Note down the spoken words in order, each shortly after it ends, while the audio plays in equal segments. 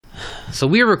So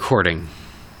we are recording.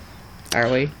 Are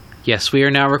we? Yes, we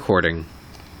are now recording.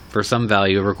 For some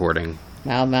value of recording.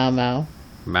 Mow, mow, mow.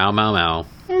 Mow, mow,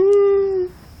 mow.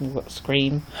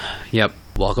 Scream. Yep.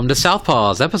 Welcome to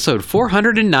Southpaws, episode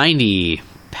 490.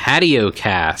 Patio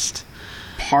Cast.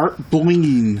 Part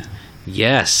blinging.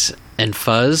 Yes. And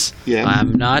Fuzz, yeah.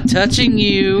 I'm not touching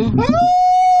you.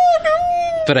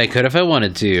 But I could if I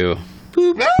wanted to.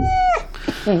 Boop.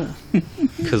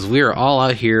 Because we are all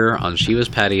out here on Shiva's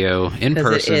patio in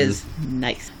person. It is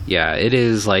nice. Yeah, it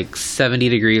is like 70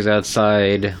 degrees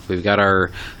outside. We've got our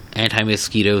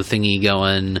anti-mosquito thingy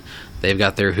going. They've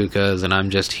got their hookahs, and I'm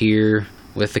just here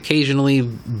with occasionally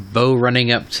Bo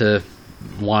running up to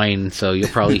whine, so you'll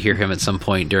probably hear him at some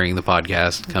point during the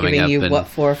podcast coming Giving up. you what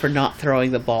for not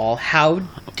throwing the ball. How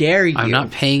dare you? I'm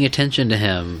not paying attention to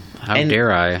him. How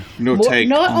dare I? No take,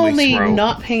 not only throw.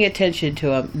 not paying attention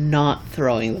to him, not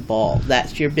throwing the ball.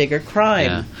 That's your bigger crime.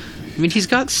 Yeah. I mean, he's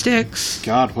got sticks.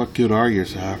 God, what good are you,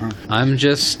 Savron? I'm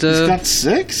just... He's got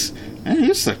 6? Man, he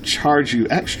used to charge you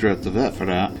extra at the vet for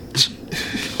that.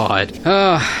 God.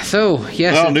 So,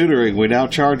 yes. Well, neutering, we now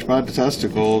charge by the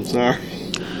testicle. I'm sorry.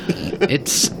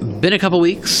 It's been a couple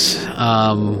weeks.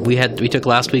 We took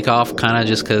last week off kind of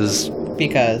just because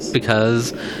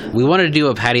we wanted to do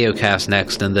a patio cast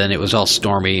next, and then it was all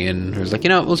stormy, and it was like,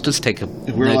 let's just take a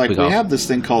We're like, week we off. have this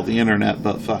thing called the internet,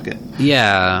 but fuck it.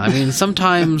 Yeah, I mean,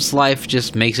 sometimes life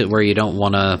just makes it where you don't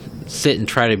want to sit and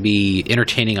try to be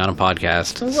entertaining on a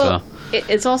podcast. Well, so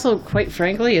it's also, quite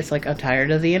frankly, it's like I'm tired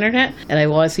of the internet, and I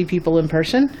want to see people in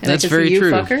person. And That's I can very see you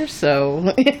true. fuckers,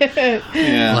 so...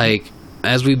 Yeah. like,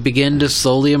 as we begin to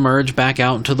slowly emerge back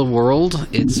out into the world,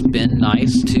 it's been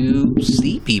nice to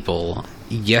see people.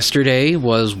 Yesterday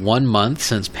was 1 month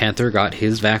since Panther got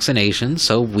his vaccination,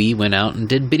 so we went out and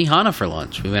did Benihana for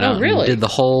lunch. We went out and did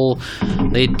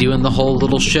they doing the whole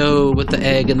little show with the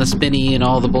egg and the spinny and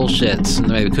all the bullshits, and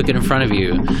they cook it in front of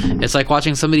you. It's like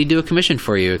watching somebody do a commission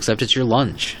for you, except it's your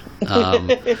lunch.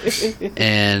 And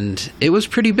it was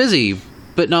pretty busy,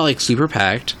 but not like super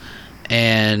packed.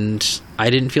 And I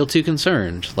didn't feel too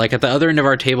concerned. Like, at the other end of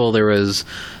our table, there was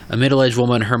a middle-aged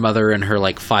woman, her mother, and her,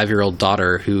 5-year-old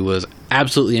daughter who was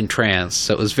absolutely entranced.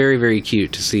 So it was very, very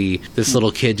cute to see this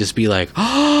little kid just be like,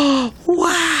 oh,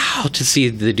 wow, to see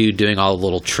the dude doing all the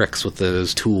little tricks with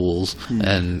those tools.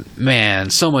 And, man,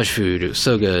 so much food. It was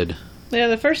so good. Yeah,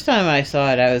 the first time I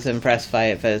saw it, I was impressed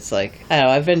by it, but it's like, I don't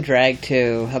know, I've been dragged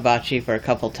to hibachi for a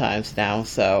couple times now,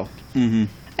 so... Mm-hmm.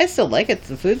 I still like it.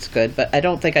 The food's good, but I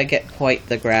don't think I get quite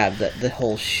the grab that the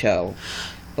whole show.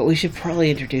 But we should probably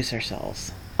introduce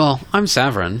ourselves. Well, I'm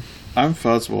Savron. I'm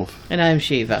Fuzzwolf. And I'm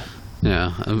Shiva.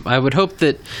 Yeah, I would hope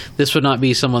that this would not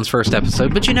be someone's first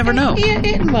episode, but you never know. Yeah,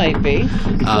 it might be.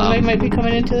 Somebody might be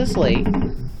coming into this late.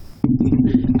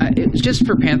 It was just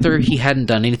for Panther. He hadn't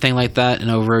done anything like that in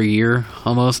over a year,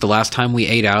 almost. The last time we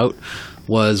ate out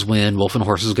was when Wolf and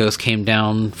Horses Ghost came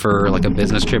down for a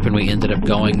business trip, and we ended up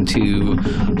going to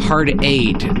Hard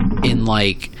 8 in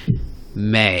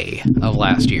May of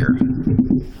last year.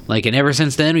 And ever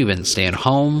since then we've been staying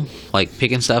home,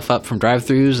 picking stuff up from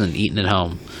drive-thrus and eating at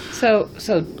home. So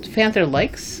Panther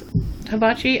likes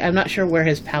hibachi. I'm not sure where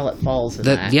his palate falls in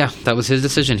that. Yeah, that was his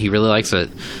decision. He really likes it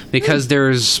because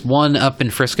there's one up in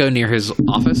Frisco near his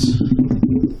office.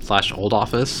 /old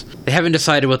office. They haven't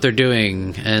decided what they're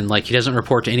doing, and he doesn't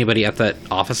report to anybody at that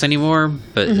office anymore,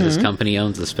 but his company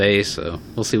owns the space, so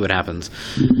we'll see what happens.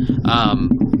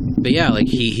 But yeah,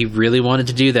 he really wanted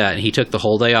to do that, and he took the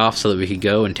whole day off so that we could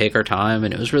go and take our time,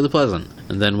 and it was really pleasant.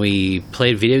 And then we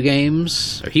played video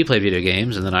games, or he played video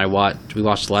games, and then we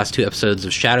watched the last 2 episodes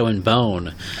of Shadow and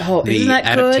Bone, isn't that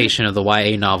adaptation of the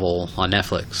YA novel on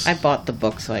Netflix. I bought the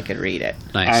book so I could read it.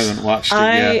 Nice. I haven't watched it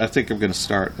yet. I think I'm going to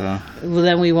start, though. Well,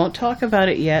 then we won't talk about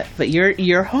it yet, but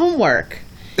your homework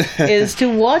is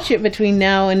to watch it between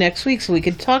now and next week so we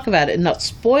can talk about it and not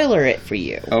spoiler it for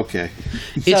you. Okay.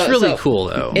 It's really cool,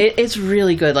 though. It's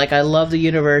really good. I love the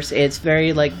universe. It's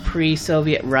very,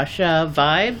 pre-Soviet Russia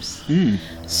vibes.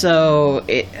 So,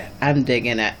 I'm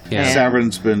digging it. Yeah.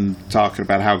 Savron's been talking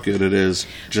about how good it is,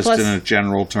 just Plus, in a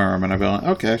general term, and I've been like,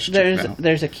 okay, I should check it out.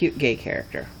 There's a cute gay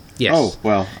character. Yes. Oh,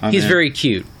 well, he's very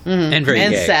cute and very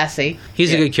and gay. sassy.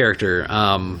 He's a good character.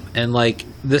 And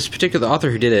this particular author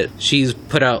who did it, she's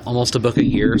put out almost a book a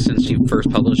year since she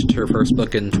first published her first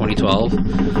book in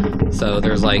 2012. So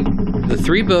there's the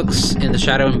 3 books in the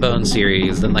Shadow and Bone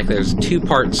series, then there's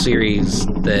 2-part series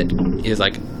that is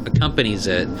accompanies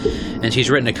it, and she's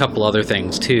written a couple other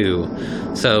things too.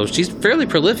 So she's fairly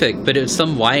prolific, but it's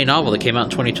some YA novel that came out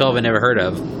in 2012 I never heard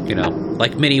of.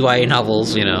 Like many YA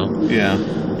novels. Yeah.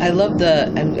 I love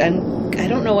I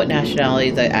don't know what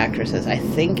nationality the actress is. I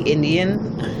think Indian.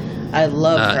 I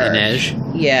love her.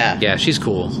 Inej. Yeah. Yeah, she's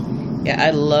cool. Yeah,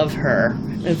 I love her.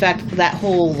 In fact, that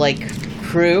whole,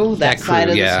 crew, that side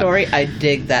crew, of the yeah. story, I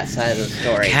dig that side of the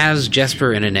story. Kaz,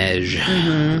 Jesper, and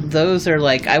Inej. Those are,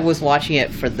 I was watching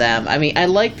it for them. I mean, I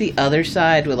like the other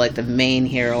side with, the main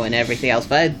hero and everything else,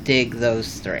 but I dig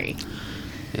those three.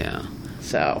 Yeah.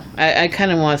 So, I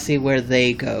kind of want to see where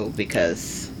they go,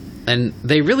 because... And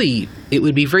they really... It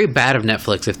would be very bad of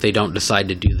Netflix if they don't decide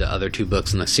to do the other 2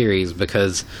 books in the series,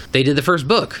 because they did the first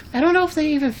book. I don't know if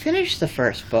they even finished the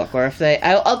first book, or if they...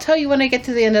 I'll tell you when I get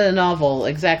to the end of the novel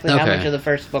exactly how Okay. much of the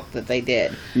first book that they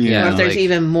did. Yeah, Or if there's like-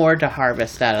 even more to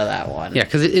harvest out of that one. Yeah,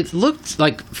 because it looked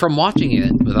like, from watching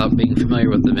it, without being familiar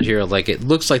with the material, it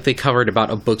looks like they covered about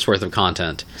a book's worth of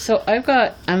content. So I'm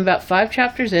about 5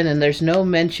 chapters in, and there's no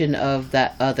mention of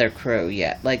that other crew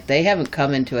yet. They haven't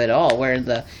come into it at all, where in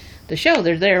the show,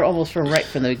 they're there almost right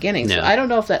from the beginning. So Yeah. I don't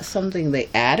know if that's something they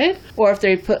added, or if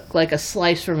they put a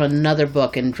slice from another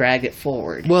book and dragged it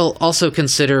forward. Well, also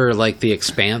consider, the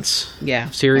Expanse Yeah.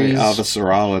 series. Alva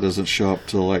Sarala doesn't show up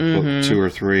till book 2 or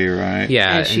 3, right?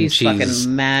 Yeah, And she's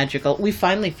fucking magical. We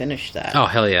finally finished that. Oh,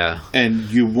 hell yeah. And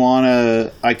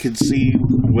I could see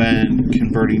when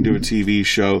converting to a TV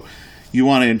show, you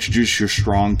want to introduce your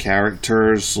strong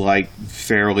characters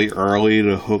fairly early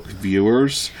to hook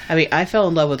viewers. I mean, I fell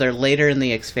in love with her later in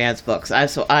the Expanse books.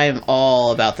 So I am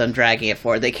all about them dragging it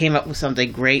forward. They came up with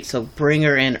something great, so bring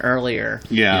her in earlier.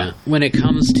 Yeah. When it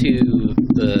comes to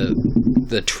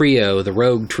the trio, the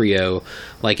rogue trio,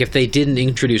 if they didn't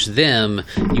introduce them,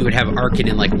 you would have Arkin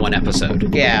in 1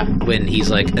 episode. Yeah. When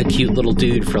he's a cute little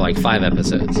dude for 5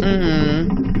 episodes.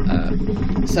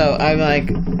 So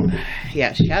I'm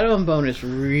yeah, Shadow and Bone is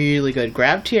really good.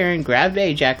 Grab Tyrion, grab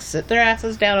Ajax, sit their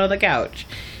asses down on the couch,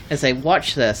 and say,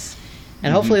 watch this.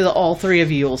 And hopefully all 3 of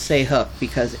you will stay hooked,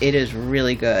 because it is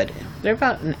really good. They're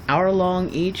about an hour long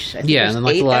each. I think Yeah, there's and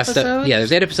then 8 the last episodes.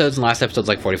 there's 8 episodes, and the last episode's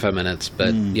 45 minutes.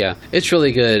 But yeah, it's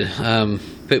really good.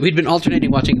 But we'd been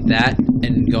alternating watching that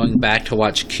and going back to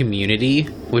watch Community,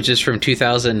 which is from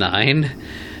 2009,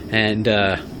 and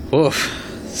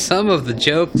some of the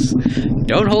jokes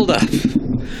don't hold up.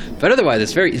 But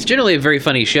otherwise, it's generally a very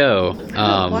funny show.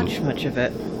 I don't watch much of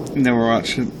it. Never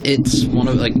watched it. It's one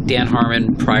of Dan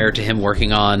Harmon prior to him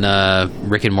working on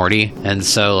Rick and Morty, and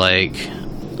so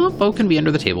Bo can be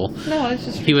under the table. No, it's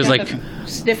just... He was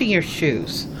sniffing your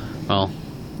shoes. Well,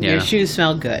 yeah. Your shoes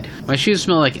smell good. My shoes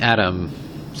smell like Adam,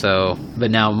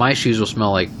 but now my shoes will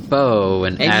smell like Bo,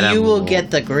 and And Adam you will get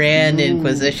the Grand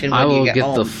Inquisition when I will you get get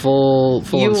home. the full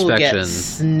You will inspection. get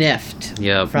sniffed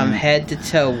Yep. from head to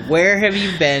toe. Where have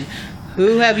you been?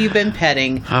 Who have you been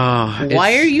petting? Oh,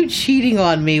 Why are you cheating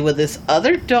on me with this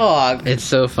other dog? It's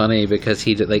so funny because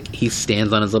he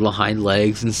stands on his little hind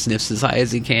legs and sniffs as high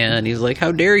as he can. He's like,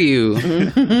 "How dare you!"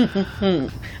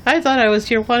 I thought I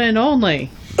was your one and only.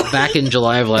 Back in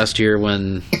July of last year,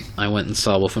 when I went and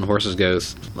saw Wolf and Horses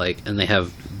Ghost, and they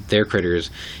have their critters,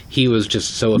 he was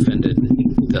just so offended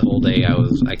the whole day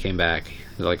I came back.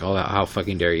 He was like, "Oh, how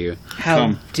fucking dare you!" How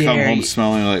Come dare home you?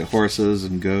 smelling like horses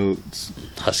and goats.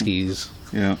 Huskies.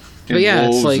 Yeah. But And yeah,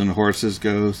 it's wolves like- and horses,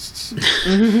 ghosts.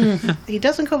 He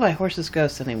doesn't go by Horses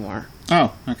Ghost anymore.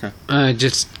 Oh, okay. I'm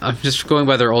just going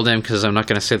by their old name because I'm not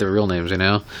going to say their real names,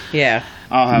 Yeah.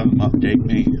 I'll have him update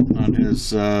me on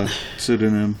his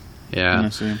pseudonym when I Yeah.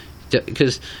 see him.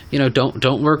 Because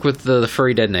don't work with the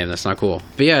furry dead name. That's not cool.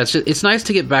 But yeah, it's nice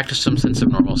to get back to some sense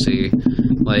of normalcy,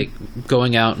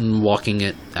 going out and walking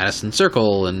at Addison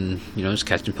Circle and just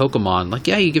catching Pokemon.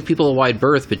 Yeah, you give people a wide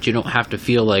berth, but you don't have to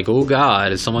feel like, oh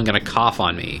God, is someone gonna cough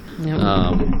on me? Yep.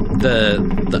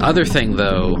 The other thing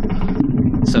though,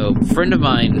 so a friend of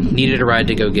mine needed a ride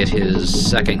to go get his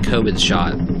second COVID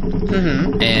shot.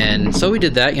 Mm-hmm. And so we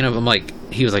did that,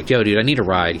 he was like, yo, dude, I need a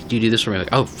ride. Do you do this for me? I'm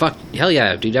like, oh, fuck, hell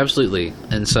yeah, dude, absolutely.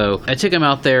 And so I took him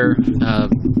out there,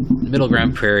 Middle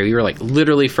Grand Prairie. We were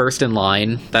literally first in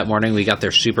line that morning. We got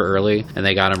there super early, and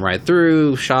they got him right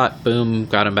through, shot, boom,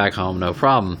 got him back home, no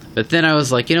problem. But then I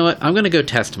was like, you know what? I'm going to go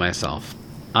test myself.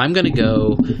 I'm going to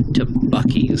go to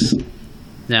Buc-ee's.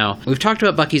 Now, we've talked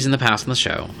about Buc-ee's in the past on the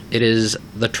show. It is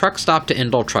the truck stop to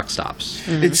end all truck stops.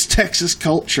 It's Texas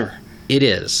culture. It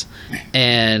is.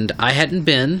 And I hadn't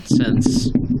been since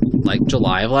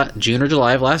June or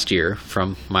July of last year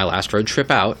from my last road trip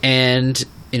out. And,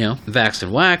 vaxxed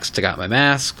and waxed. I got my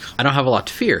mask. I don't have a lot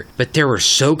to fear. But there were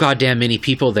so goddamn many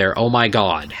people there. Oh my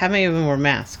God. How many of them were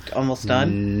masked? Almost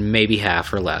done? Maybe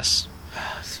half or less.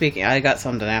 Speaking, I got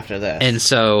something after this. And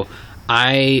so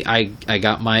I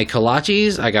got my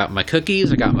kolaches, I got my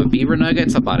cookies, I got my beaver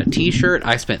nuggets, I bought a t-shirt.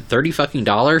 I spent $30 fucking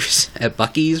at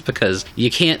Buc-ee's because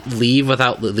you can't leave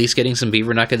without at least getting some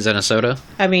beaver nuggets and a soda.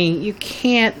 I mean, you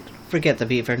can't forget the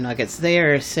beaver nuggets. They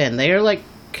are a sin. They are like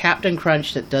Captain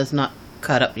Crunch that does not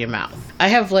cut up your mouth. I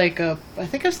have I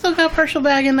think I've still got a partial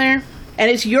bag in there.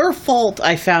 And it's your fault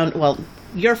I found,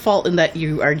 your fault in that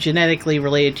you are genetically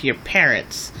related to your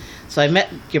parents. So I met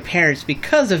your parents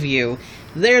because of you.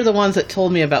 They're the ones that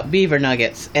told me about beaver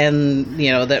nuggets, and,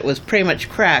 that was pretty much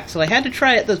cracked. So I had to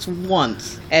try it this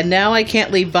once. And now I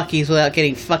can't leave Buc-ee's without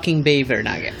getting fucking beaver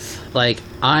nuggets. Like,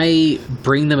 I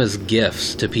bring them as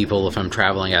gifts to people if I'm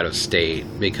traveling out of state,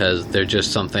 because they're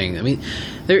just something, I mean,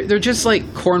 they're just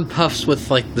like corn puffs with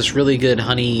like this really good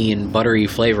honey and buttery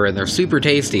flavor, and they're super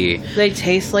tasty. They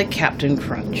taste like Captain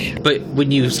Crunch. But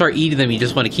when you start eating them, you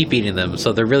just want to keep eating them,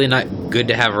 so they're really not good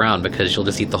to have around because you'll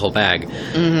just eat the whole bag.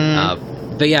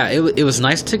 But yeah, it was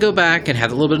nice to go back and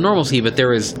have a little bit of normalcy, but there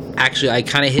was actually, I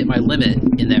kind of hit my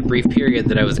limit in that brief period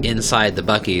that I was inside the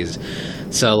Buc-ee's.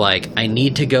 So, like, I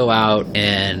need to go out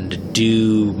and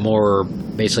do more,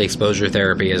 basically, exposure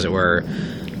therapy, as it were,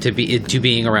 to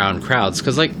being around crowds.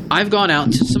 Because, like, I've gone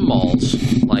out to some malls.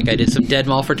 Like, I did some dead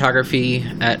mall photography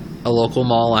at a local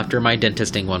mall after my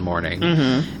dentisting one morning.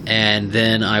 And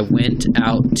then I went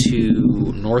out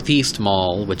to Northeast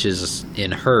Mall, which is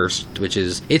in Hearst,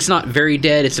 it's not very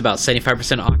dead. It's about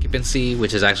 75% occupancy,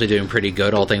 which is actually doing pretty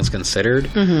good, all things considered.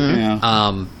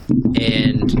 Yeah.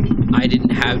 And I didn't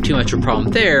have too much of a problem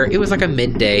there. It was like a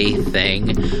midday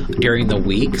thing during the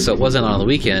week, so it wasn't on the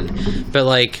weekend. But,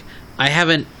 like, I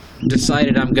haven't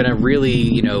decided I'm going to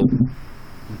really,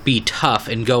 be tough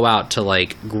and go out to,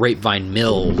 like, Grapevine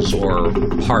Mills or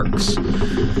Parks,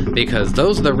 because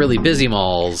those are the really busy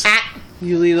malls.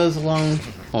 You leave those alone.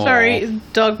 Aww. Sorry,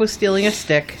 dog was stealing a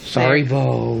stick. Sorry,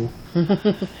 Bo.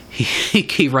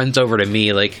 he runs over to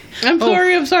me like, I'm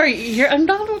sorry. I'm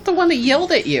not the one that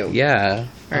yelled at you. Yeah.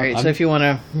 All right, so if you want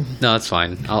to... No, it's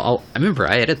fine. I remember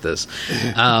I edit this.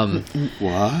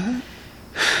 What?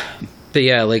 But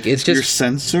yeah, like, it's You're just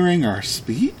censoring our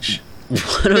speech?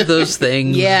 one of those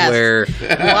things where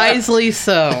wisely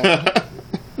so.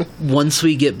 once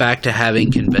we get back to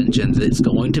having conventions, it's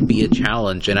going to be a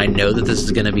challenge, and I know that this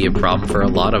is going to be a problem for a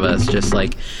lot of us, just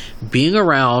like being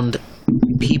around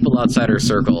people outside our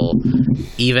circle,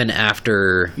 even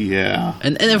after... Yeah.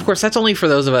 And of course, that's only for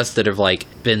those of us that have, like,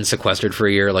 been sequestered for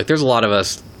a year. Like, there's a lot of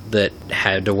us that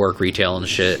had to work retail and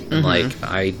shit. And, like,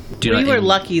 We were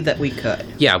lucky that we could.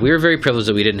 Yeah, we were very privileged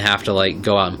that we didn't have to, like,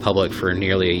 go out in public for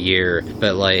nearly a year.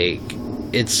 But, like,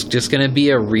 it's just going to be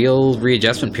a real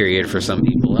readjustment period for some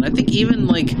people. And I think even,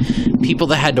 like, people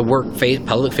that had to work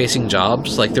public-facing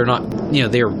jobs, like, they're not,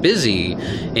 they were busy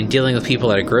in dealing with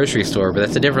people at a grocery store, but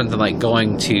that's different than, like,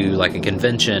 going to, like, a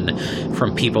convention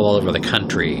from people all over the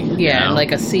country. Yeah,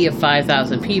 like a sea of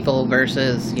 5,000 people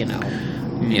versus,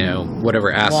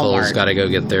 whatever assholes Walmart. got to go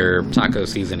get their taco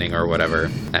seasoning or whatever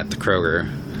at the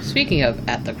Kroger. Speaking of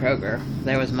at the Kroger,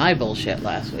 there was my bullshit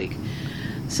last week.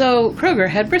 So, Kroger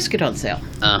had brisket on sale.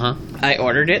 I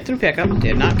ordered it through pickup,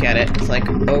 did not get it. It's like,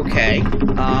 okay.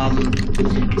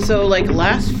 So, like,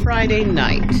 last Friday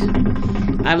night,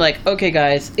 I'm like, okay,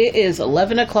 guys, it is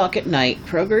 11 o'clock at night.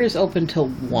 Kroger is open till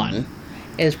 1.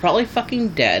 It is probably fucking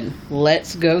dead.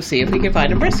 Let's go see if we can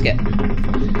find a brisket.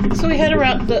 So we head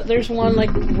around, there's one, like,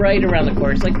 right around the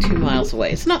corner. It's like 2 miles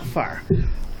away. It's not far.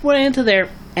 Went into there,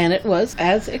 and it was,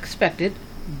 as expected,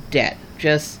 dead.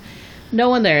 Just... no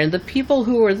one there. And the people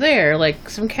who were there, like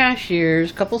some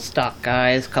cashiers, couple stock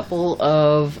guys, couple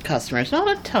of customers, not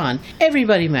a ton.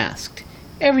 Everybody masked.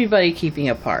 Everybody keeping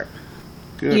apart.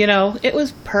 Good. It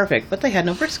was perfect, but they had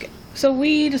no brisket. So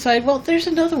we decided, well, there's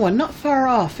another one not far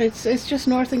off. It's just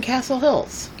north in Castle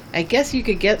Hills. I guess you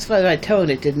could guess by my tone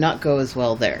it did not go as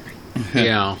well there.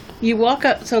 Yeah. You walk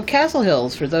up, so Castle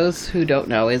Hills, for those who don't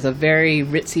know, is a very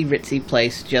ritzy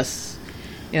place just...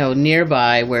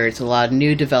 nearby, where it's a lot of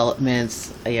new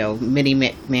developments,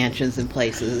 mini mansions and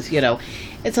places,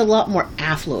 it's a lot more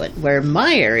affluent. Where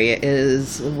my area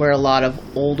is where a lot of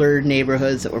older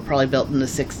neighborhoods that were probably built in the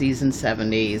 60s and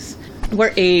 70s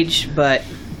were aged, but,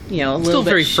 a little Still bit...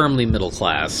 very firmly middle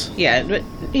class. Yeah, but,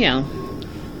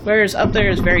 whereas up there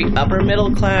is very upper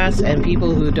middle class, and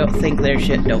people who don't think their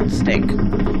shit don't stink.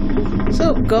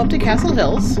 So, go up to Castle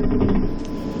Hills...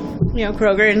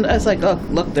 Kroger, and I was like, oh,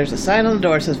 look, there's a sign on the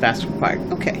door that says mask required.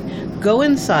 Okay. Go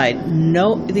inside.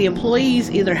 No, the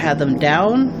employees either had them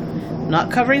down,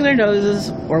 not covering their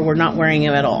noses, or were not wearing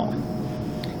them at all.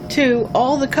 2,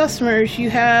 all the customers, you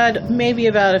had maybe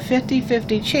about a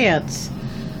 50-50 chance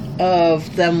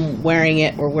of them wearing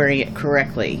it or wearing it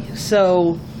correctly.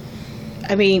 So,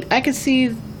 I mean, I could see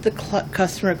the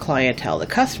customer clientele. The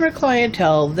customer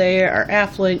clientele, they are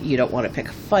affluent. You don't want to pick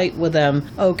a fight with them.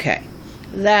 Okay.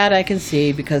 That I can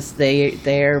see because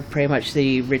they're pretty much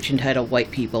the rich entitled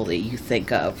white people that you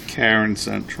think of. Karen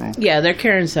Central. Yeah, they're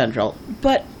Karen Central,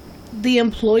 but the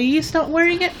employees not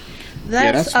wearing it.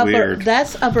 That's weird.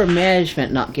 That's upper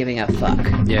management not giving a fuck.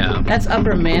 Yeah. That's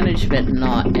upper management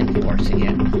not enforcing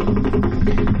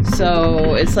it.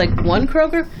 So it's like one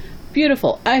Kroger,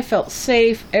 beautiful. I felt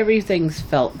safe. Everything's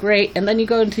felt great. And then you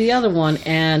go into the other one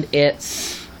and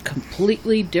it's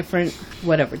completely different.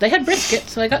 Whatever. They had brisket,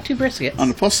 so I got 2 briskets. On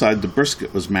the plus side, the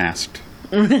brisket was masked.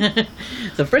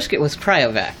 The brisket was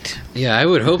cryovac. Yeah, I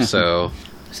would hope so.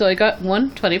 So I got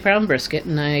one 20-pound brisket,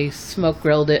 and I smoke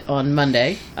grilled it on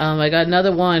Monday. I got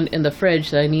another one in the fridge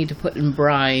that I need to put in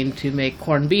brine to make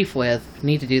corned beef with. I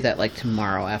need to do that like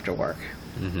tomorrow after work.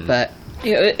 Mm-hmm. But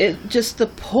you know, it just the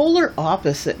polar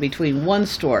opposite between one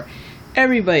store,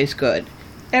 everybody's good,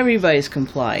 everybody's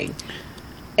complying,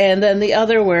 and then the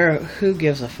other where who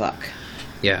gives a fuck.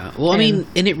 Yeah. Well, I mean,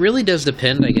 and it really does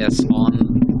depend, I guess,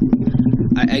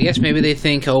 on... I guess maybe they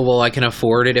think, oh, well, I can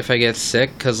afford it if I get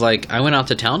sick. Because, like, I went out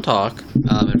to Town Talk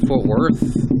in Fort Worth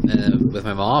with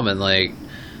my mom, and, like,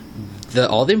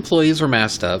 all the employees were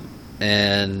masked up.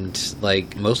 And,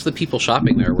 like, most of the people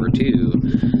shopping there were, too.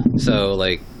 So,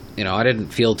 like, you know, I didn't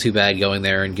feel too bad going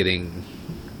there and getting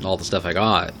all the stuff I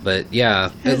got. But,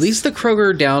 yeah, at least the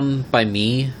Kroger down by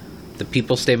me... The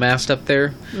people stay masked up there,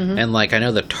 mm-hmm. And like I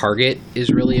know the Target is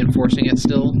really enforcing it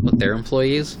still with their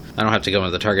employees. I don't have to go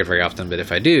into the Target very often, but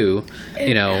if I do,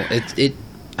 you know, it.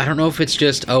 I don't know if it's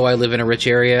just I live in a rich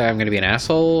area, I'm going to be an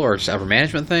asshole, or just upper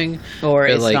management thing, or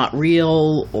it's like, not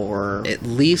real, or at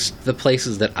least the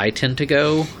places that I tend to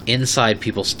go inside,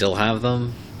 people still have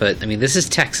them. But I mean, this is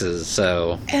Texas,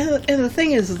 so and the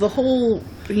thing is, the whole.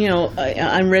 You know,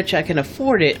 I'm rich, I can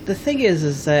afford it. The thing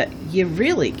is that you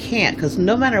really can't, because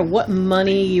no matter what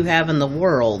money you have in the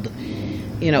world,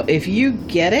 you know, if you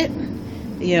get it,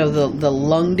 you know, the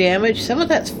lung damage, some of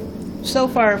that's so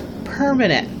far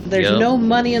permanent. There's no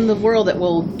money in the world that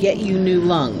will get you new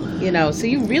lung, you know, so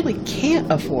you really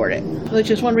can't afford it.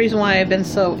 Which is one reason why I've been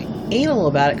so anal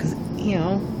about it, because, you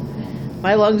know,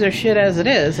 my lungs are shit as it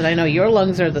is, and I know your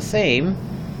lungs are the same.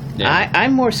 Yeah.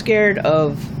 I'm more scared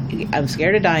of... I'm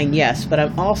scared of dying, yes, but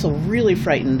I'm also really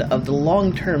frightened of the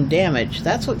long-term damage.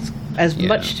 That's what's as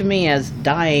much to me as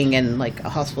dying and, like, a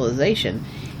hospitalization.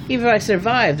 Even if I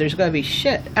survive, there's going to be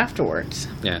shit afterwards.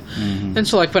 Yeah. Mm-hmm. And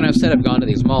so, like, when I've said I've gone to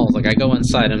these malls, like, I go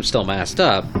inside, I'm still masked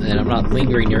up, and I'm not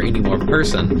lingering near any more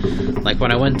person. Like,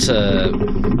 when I went to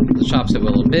the shops at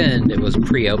Willow Bend, it was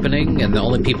pre-opening, and the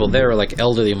only people there were, like,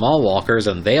 elderly mall walkers,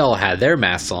 and they all had their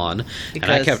masks on, and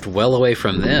I kept well away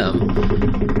from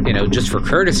them, you know, just for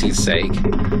courtesy's sake.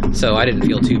 So I didn't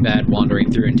feel too bad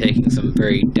wandering through and taking some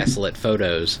very desolate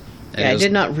photos. Yeah, I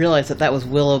did not realize that was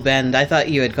Willow Bend. I thought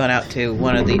you had gone out to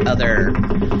one of the other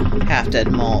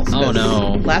half-dead malls. Oh,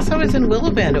 no. Last time I was in Willow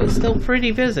Bend, it was still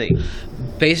pretty busy.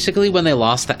 Basically, when they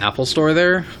lost the Apple Store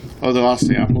there... Oh, they lost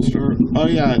the Apple Store? Oh,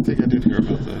 yeah, I think I did hear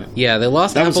about that. Yeah, they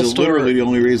lost the Apple Store. That was literally the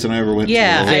only reason I ever went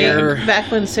to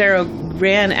back when Sarah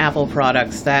ran Apple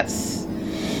products, that's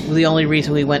the only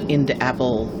reason we went into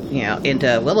Apple, you know,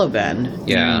 into Willow Bend.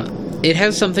 Yeah. It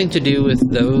has something to do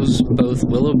with those, both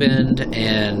Willow Bend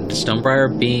and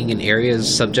Stonebriar, being in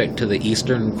areas subject to the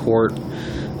Eastern Court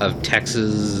of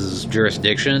Texas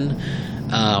jurisdiction,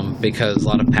 because a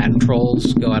lot of patent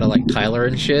trolls go out of, like, Tyler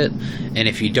and shit, and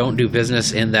if you don't do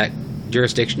business in that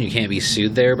jurisdiction, you can't be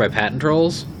sued there by patent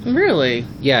trolls. Really?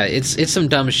 Yeah, it's some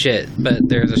dumb shit, but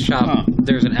there's a shop,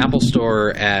 there's an Apple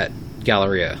Store at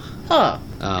Galleria. Huh.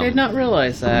 I did not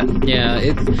realize that. Yeah,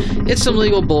 it's some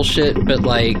legal bullshit, but,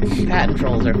 like... Patent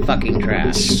trolls are fucking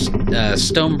trash.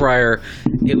 Stonebriar,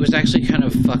 it was actually kind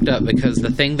of fucked up because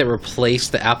the thing that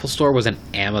replaced the Apple Store was an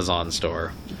Amazon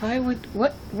store. Why would...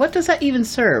 What does that even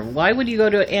serve? Why would you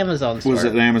go to an Amazon store? Was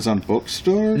it an Amazon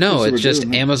bookstore? No, it's just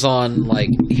Amazon, like,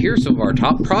 here's some of our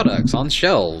top products on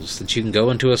shelves that you can go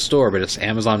into a store, but it's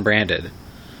Amazon branded.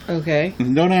 Okay.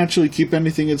 And don't actually keep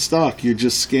anything in stock. You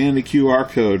just scan the QR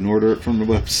code and order it from the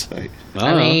website. Oh.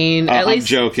 I mean, at least... I'm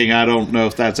joking. I don't know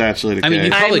if that's actually the case. I mean,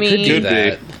 you probably could do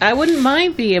that. I wouldn't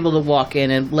mind being able to walk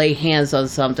in and lay hands on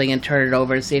something and turn it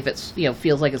over and see if it's, you know,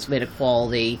 feels like it's made of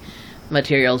quality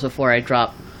materials before I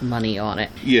drop money on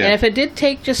it. Yeah. And if it did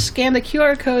take, just scan the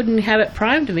QR code and have it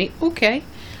primed to me, okay.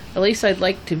 At least I'd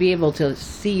like to be able to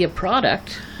see a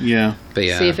product. Yeah. But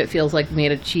yeah. See if it feels like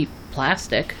made of cheap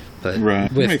plastic. But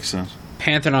right. With makes sense.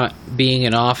 Panther not being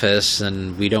in office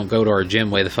and we don't go to our gym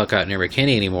way the fuck out near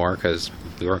McKinney anymore because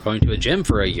we weren't going to a gym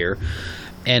for a year,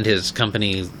 and his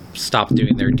company stopped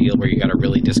doing their deal where you got a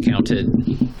really discounted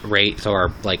rate, so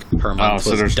our, like, per month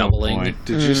was doubling. No point.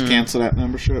 Did you just cancel that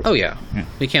membership? Oh, yeah.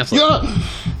 We canceled it.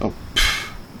 Oh.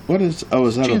 What is... Oh,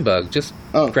 is that June bug. Just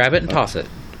Oh. grab it and toss it.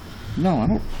 No, I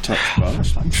don't touch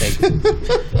bugs.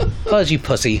 Buzz, you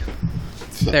pussy.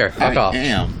 There, fuck off. I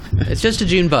am. It's just a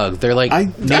June bug. They're like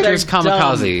nature's They're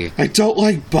kamikaze. I don't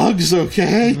like bugs,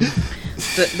 okay?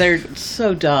 They're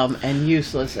so dumb and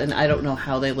useless, and I don't know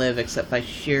how they live except by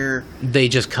sheer... They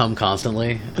just come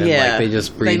constantly. And Yeah, they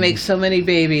just breed. they make so many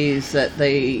babies that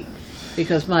they...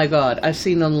 Because, my God, I've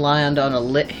seen them land on a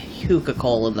lit hookah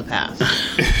coal in the past.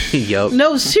 Yup.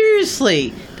 No,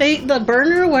 seriously. The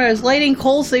burner where I was lighting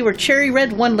coals, they were cherry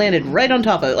red. One landed right on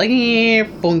top of it. Like,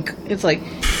 boink. It's like,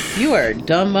 you are a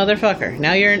dumb motherfucker.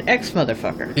 Now you're an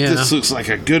ex-motherfucker. Yeah. This looks like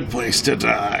a good place to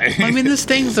die. I mean, this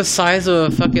thing's the size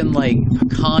of a fucking, like,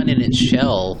 pecan in its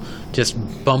shell, just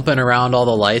bumping around all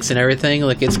the lights and everything.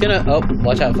 Like, it's gonna... Oh,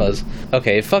 watch out, Fuzz.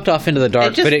 Okay, it fucked off into the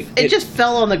dark, but It just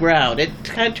fell on the ground. It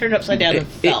kind of turned upside down and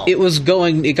fell. it was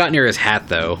going... It got near his hat,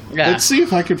 though. Yeah. Let's see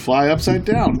if I can fly upside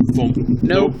down.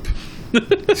 Nope.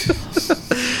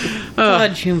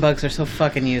 God, June bugs are so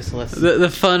fucking useless. The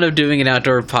fun of doing an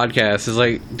outdoor podcast is,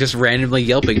 like, just randomly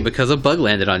yelping because a bug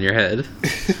landed on your head.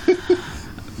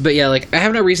 But yeah, like, I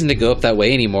have no reason to go up that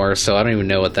way anymore, so I don't even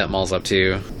know what that mall's up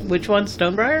to. Which one,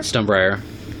 Stonebriar? Stonebriar.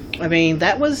 I mean,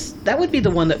 that would be the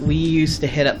one that we used to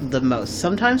hit up the most.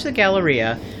 Sometimes the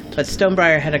Galleria, but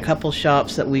Stonebriar had a couple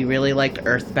shops that we really liked.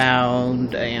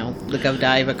 Earthbound, the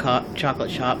Godiva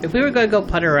chocolate shop. If we were going to go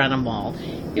putter around a mall,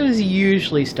 it was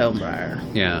usually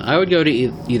Stonebriar. Yeah, I would go to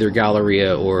either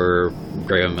Galleria or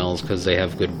Graham Mills because they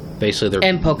have good... Basically, they're...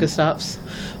 And Pokestops.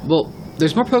 Well,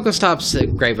 there's more Pokestops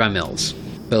at Grapevine Mills.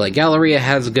 But, like, Galleria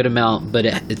has a good amount, but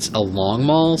it's a long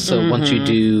mall, so once you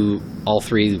do all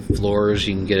 3 floors,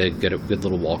 you can get a good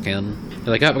little walk-in. You're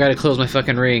like, oh, I gotta close my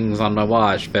fucking rings on my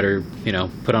watch. Better,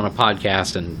 put on a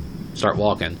podcast and start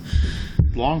walking.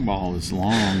 Long mall is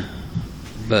long.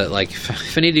 But, like,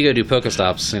 if I need to go do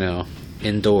Pokestops,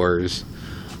 indoors,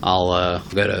 I'll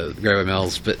go to Grapevine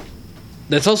Mills. But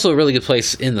that's also a really good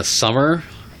place in the summer.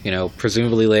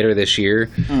 Presumably later this year,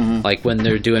 like when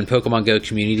they're doing Pokemon Go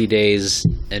community days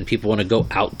and people want to go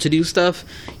out to do stuff,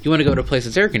 you want to go to a place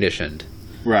that's air conditioned.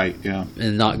 Right, yeah.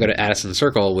 And not go to Addison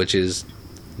Circle, which is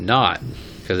not,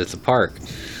 because it's a park.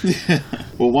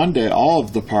 Well, one day all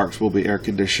of the parks will be air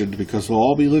conditioned because we'll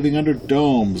all be living under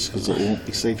domes because it won't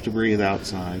be safe to breathe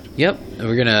outside. Yep. And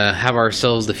we're going to have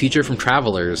ourselves the future from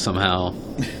Travelers somehow.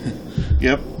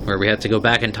 Yep. Where we have to go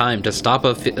back in time to stop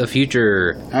a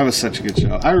future. That was such a good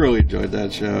show. I really enjoyed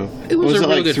that show. It was a real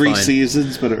like good 3 fun.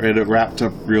 seasons, but it wrapped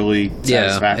up really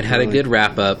satisfactorily. Yeah, it had a good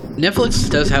wrap up. Netflix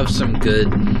does have some good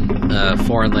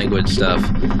foreign language stuff.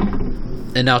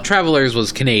 And now Travelers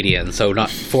was Canadian, so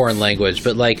not foreign language,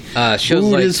 but like shows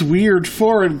like this weird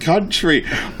foreign country.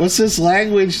 What's this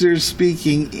language they're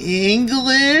speaking?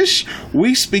 English?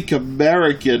 We speak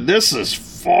American. This is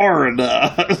foreign to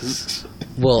us.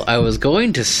 Well, I was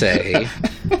going to say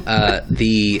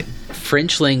the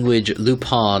French language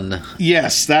Lupin.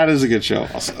 Yes, that is a good show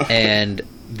also. And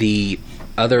the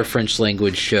other French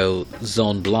language show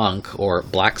Zone Blanc or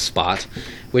Black Spot,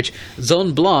 which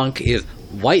Zone Blanc is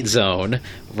white zone,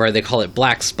 where they call it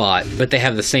black spot, but they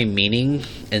have the same meaning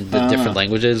in the different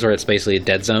languages, where it's basically a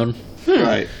dead zone.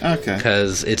 Right, okay.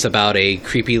 Because it's about a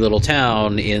creepy little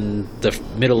town in the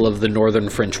middle of the northern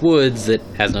French woods that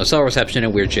has no cell reception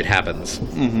and weird shit happens.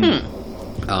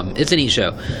 It's a neat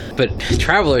show. But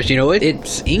Travelers,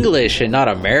 it's English and not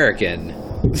American.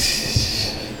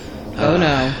 Oh,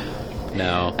 no.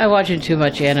 No. I watched too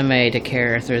much anime to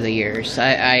care through the years.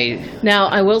 Now,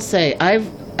 I will say,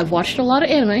 I've watched a lot of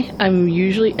anime.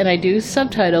 And I do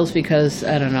subtitles because,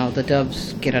 I don't know, the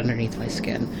dubs get underneath my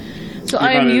skin. So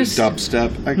I'm used to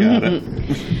dubstep. I got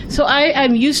it. So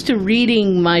I'm used to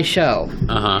reading my show.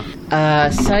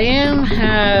 Siam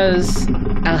has...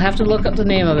 I'll have to look up the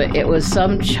name of it. It was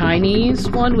some Chinese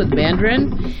one with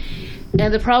Mandarin.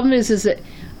 And the problem is that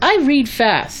I read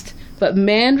fast. But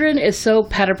Mandarin is so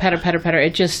patter.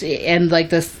 It just... And like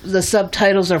the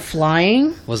subtitles are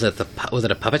flying. Was it a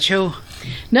puppet show?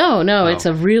 No, it's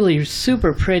a really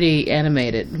super pretty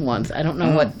animated one. I don't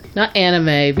know what... Not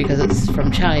anime because it's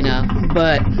from China,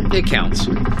 but... It counts.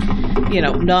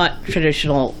 Not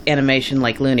traditional animation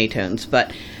like Looney Tunes,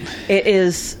 but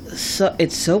it's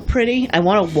so pretty. I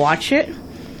want to watch it,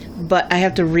 but I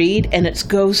have to read, and it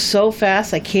goes so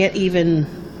fast I can't even...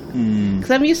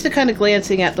 Because I'm used to kind of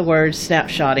glancing at the words,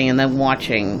 snapshotting, and then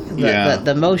watching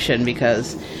the motion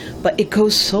but it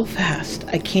goes so fast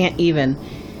I can't even...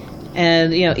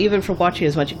 And, you know, even for watching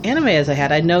as much anime as I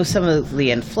had, I know some of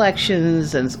the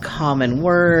inflections and common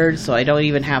words, so I don't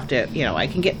even have to, you know, I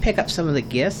can pick up some of the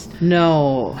gist.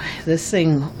 No, this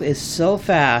thing is so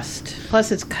fast.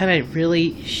 Plus, it's kind of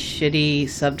really shitty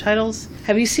subtitles.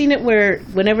 Have you seen it where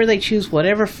whenever they choose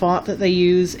whatever font that they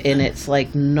use, and it's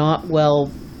like not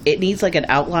well, it needs like an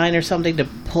outline or something to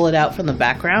pull it out from the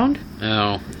background?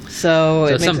 Oh. So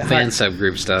it it's makes some it fan hard.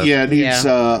 subgroup stuff. Yeah, it needs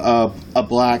Yeah. a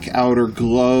black outer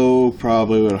glow,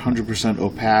 probably with 100%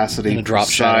 opacity. And a drop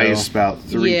size shadow. about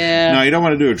 3. Yeah. No, you don't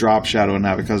want to do a drop shadow in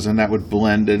that because then that would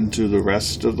blend into the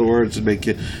rest of the words and make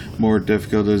it more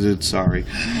difficult. Sorry.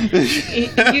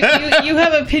 You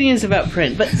have opinions about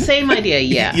print, but same idea,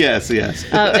 yeah. Yes.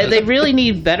 They really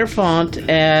need better font,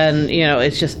 and, you know,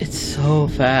 it's so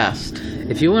fast.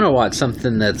 If you want to watch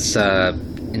something that's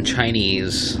in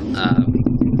Chinese,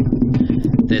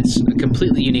 that's a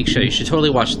completely unique show, you should totally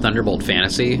watch Thunderbolt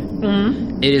Fantasy.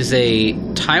 Mm-hmm. It is a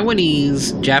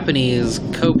Taiwanese-Japanese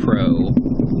co-pro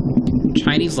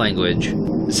Chinese language,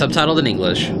 subtitled in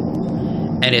English,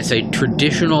 and it's a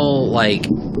traditional, like,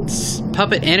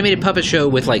 animated puppet show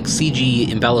with, like,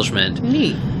 CG embellishment.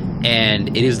 Neat.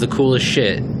 And it is the coolest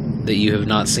shit that you have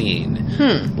not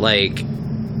seen. Like,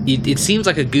 it seems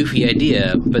like a goofy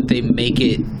idea, but they make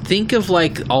it... Think of,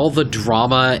 like, all the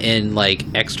drama and, like,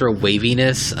 extra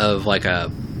waviness of, like, a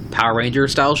Power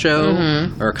Ranger-style show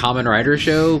or a Kamen Rider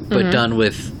show, but done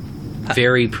with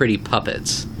very pretty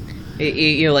puppets.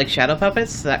 You like shadow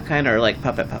puppets? That kind, or like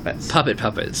puppets?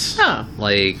 Puppets. Huh.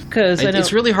 Like, 'Cause I know-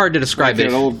 it's really hard to describe Like it.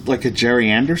 an old, like a Jerry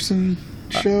Anderson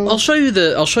show. I'll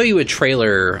show you a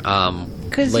trailer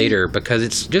 'Cause later because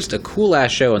it's just a cool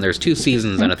ass show, and there's 2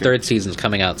 seasons and a 3rd season's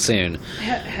coming out soon.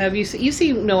 Have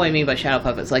you know what I mean by shadow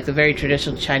puppets? Like the very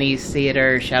traditional Chinese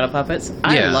theater shadow puppets?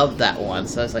 I Yeah. loved that one.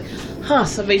 So I was like,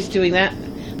 somebody's doing that.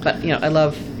 But, you know, I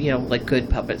love, you know, like good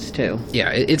puppets too. Yeah,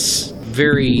 it's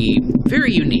very,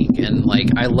 very unique, and like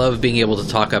I love being able to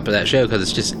talk up to that show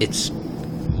because it's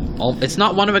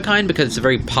not one of a kind because it's a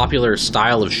very popular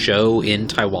style of show in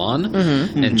Taiwan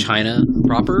and China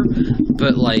proper,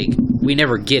 but like we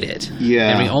never get it. Yeah.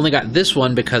 And we only got this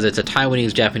one because it's a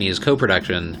Taiwanese-Japanese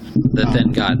co-production that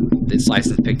then got its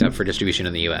license picked up for distribution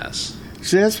in the U.S.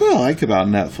 See, that's what I like about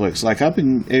Netflix. Like, I've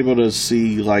been able to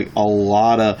see, like, a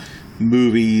lot of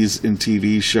movies and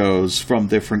TV shows from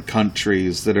different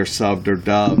countries that are subbed or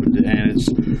dubbed, and it's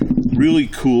really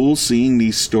cool seeing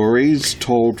these stories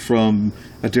told from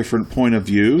a different point of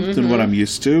view than what I'm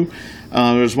used to.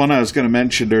 There's one I was going to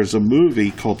mention. There's a movie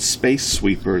called Space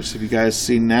Sweepers. Have you guys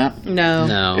seen that?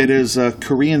 No. It is a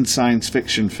Korean science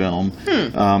fiction film.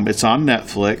 It's on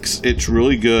Netflix. It's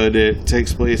really good. It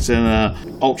takes place in a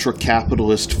ultra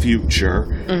capitalist future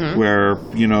where,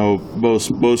 you know,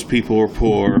 most people are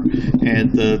poor,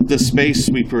 and the space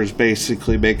sweepers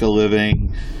basically make a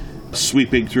living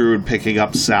sweeping through and picking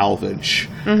up salvage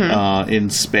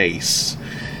in space.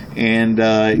 And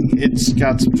it's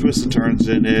got some twists and turns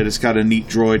in it. It's got a neat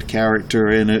droid character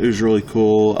in it. It was really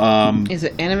cool. Is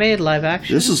it animated, live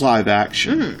action? This is live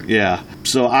action. Yeah.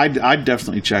 So I'd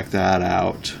definitely check that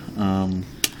out.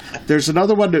 There's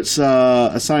another one that's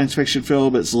a science fiction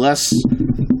film. It's less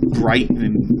bright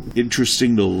and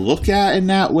interesting to look at in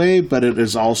that way, but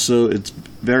it's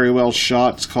very well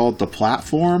shot. It's called The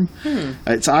Platform.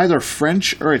 It's either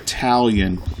French or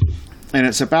Italian. And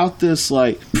it's about this,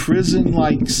 like,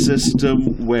 prison-like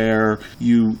system where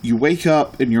you wake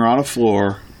up and you're on a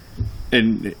floor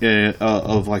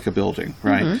of, like, a building,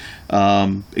 right?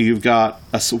 You've got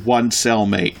one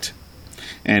cellmate.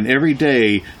 And every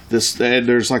day,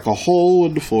 there's, like, a hole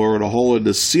in the floor and a hole in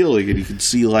the ceiling, and you can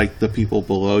see, like, the people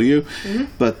below you.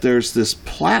 But there's this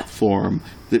platform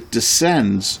that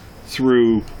descends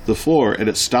through the floor, and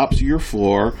it stops your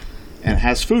floor and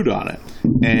has food on it.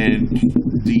 And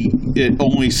it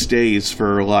only stays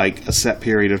for like a set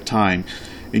period of time,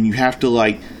 and you have to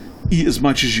like eat as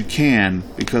much as you can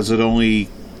because it only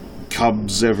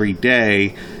comes every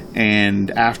day, and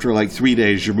after like 3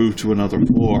 days you move to another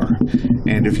floor.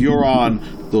 And if you're on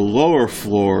the lower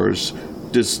floors,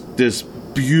 this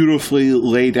beautifully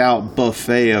laid out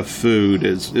buffet of food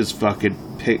is fucking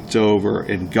picked over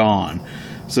and gone.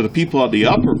 So the people on the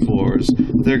upper floors,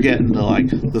 they're getting to, like,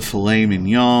 the filet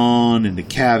mignon and the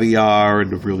caviar and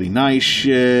the really nice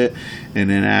shit. And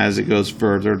then as it goes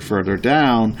further and further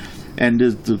down, and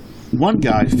the one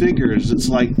guy figures it's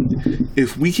like,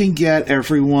 if we can get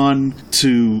everyone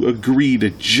to agree to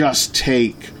just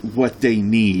take what they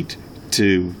need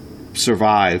to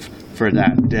survive for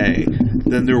that day,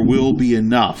 then there will be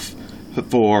enough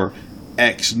for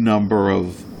X number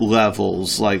of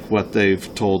levels, like what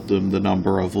they've told them the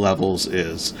number of levels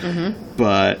is.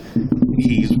 But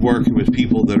he's working with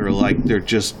people that are like, they're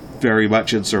just very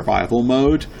much in survival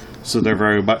mode. So they're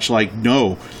very much like,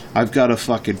 no, I've got to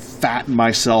fucking fatten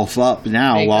myself up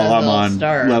now Because while I'm they'll on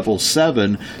starve. level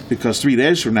 7, because 3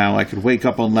 days from now I could wake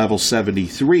up on level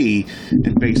 73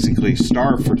 and basically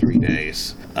starve for 3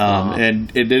 days.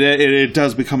 And it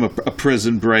does become a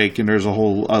prison break, and there's a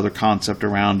whole other concept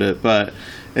around it. But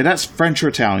and that's French or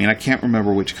Italian. I can't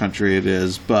remember which country it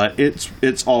is, but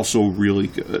it's also really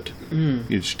good.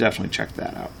 You should definitely check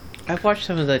that out. I've watched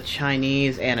some of the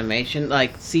Chinese animation,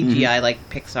 like CGI, like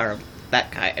Pixar,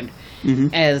 that kind,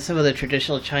 and some of the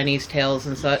traditional Chinese tales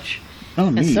and such. Oh,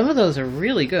 And neat. some of those are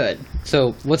really good.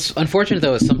 So what's unfortunate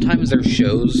though is sometimes there's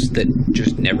shows that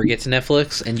just never get to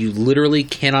Netflix, and you literally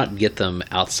cannot get them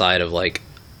outside of like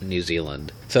New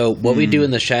Zealand. So What We Do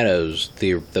in the Shadows,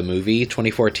 the movie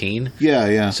 2014.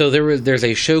 Yeah. So there's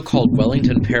a show called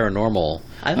Wellington Paranormal.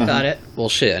 I've got it. Well,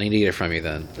 shit, I need to get it from you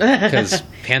then, because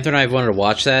Panther and I have wanted to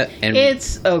watch that, and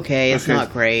It's okay. It's Okay.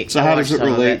 not great. So I how watched does it some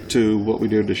of relate to What We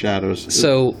Do in the Shadows?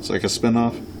 So- It's like a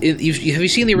spin-off? have you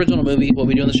seen the original movie What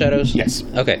We Do in the Shadows? Yes.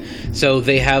 Okay, so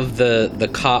they have the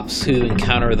cops who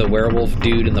encounter the werewolf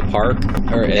dude in the park,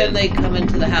 or Then they come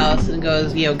into the house and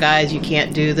goes, guys, you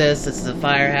can't do this. This is a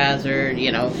fire hazard.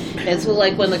 It's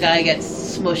like when the guy gets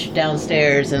smushed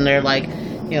downstairs and they're like,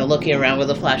 looking around with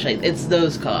a flashlight. It's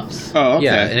those cops. Oh, okay.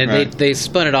 yeah, and right. they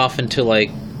spun it off into like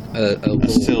a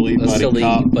silly buddy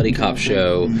cop. buddy cop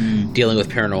show dealing with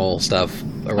paranormal stuff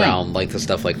around like the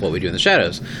stuff like What We Do in the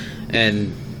Shadows.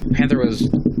 And Panther was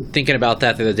thinking about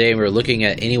that the other day, and we were looking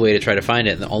at any way to try to find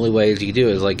it, and the only ways you could do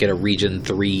is like get a Region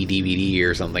 3 DVD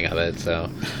or something of it. So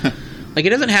like, it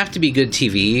doesn't have to be good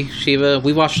TV, Shiva.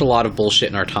 We watched a lot of bullshit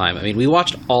in our time. I mean, we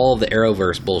watched all of the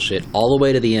Arrowverse bullshit all the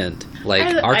way to the end.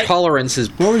 Like, our tolerance is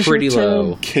What was pretty your term?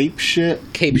 low. Cape shit?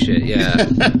 Cape shit, yeah.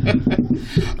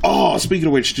 Oh, speaking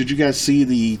of which, did you guys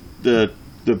see the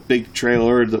big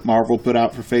trailer that Marvel put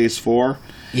out for Phase 4?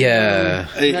 Yeah.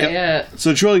 Not yet. So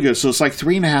it's really good. So it's like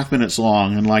 3.5 minutes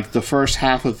long, and like the first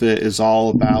half of it is all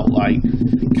about like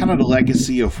kind of the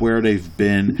legacy of where they've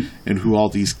been and who all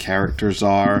these characters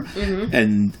are,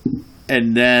 and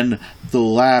then the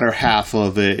latter half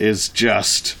of it is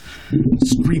just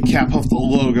recap of the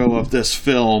logo of this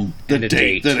film, the And a date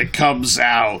date. that it comes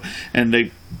out, and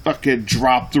they fucking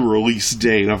drop the release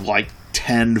date of like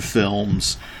 10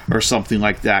 films or something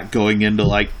like that going into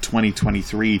like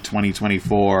 2023,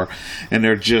 2024, and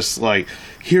they're just like,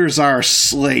 here's our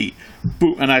slate.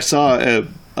 Boom. And I saw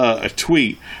a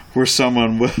tweet where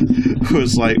someone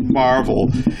was like,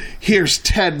 Marvel, here's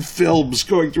 10 films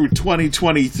going through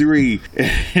 2023,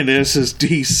 and this is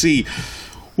DC.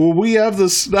 Well, we have the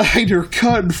Snyder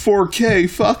Cut in 4K.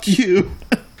 Fuck you.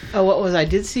 Oh, what was I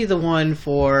did see the one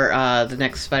for the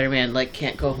next Spider-Man, like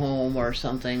Can't Go Home or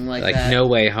something like Like, that. No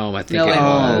Way Home, I think No it Way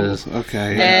Home. was.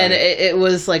 Okay. And it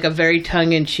was like a very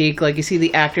tongue-in-cheek, like you see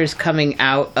the actors coming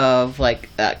out of like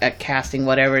a casting,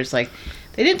 whatever. It's like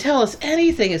they didn't tell us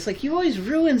anything. It's like you always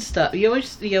ruin stuff. You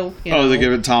always you know. Oh, they're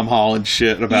giving Tom Holland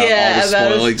shit about all the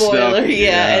about spoiling a spoiler. stuff.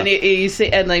 Yeah, and you see,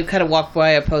 and they kind of walk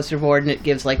by a poster board, and it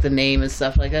gives like the name and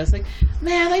stuff like that. It's like,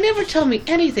 man, they never tell me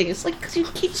anything. It's like because you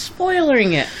keep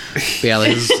spoiling it. Yeah,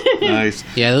 this is, Nice.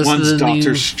 Yeah, this One's is the Doctor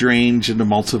new- Strange in the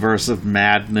Multiverse of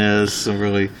Madness. I'm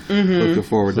really looking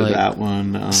forward to Like, that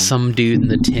one. some dude in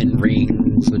the 10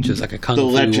 Rings, which is like a kung The fu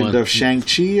Legend one. of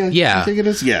Shang-Chi, Yeah. I think it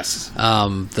is. Yes.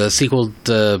 The sequel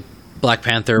to Black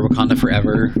Panther, Wakanda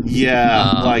Forever.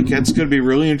 Yeah, like it's going to be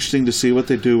really interesting to see what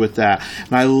they do with that.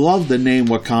 And I love the name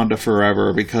Wakanda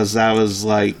Forever because that was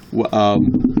like what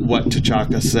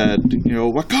T'Chaka said,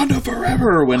 Wakanda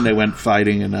Forever when they went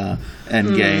fighting in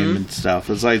Endgame and stuff.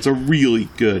 It's like it's a really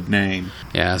good name.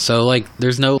 Yeah, so like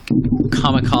there's no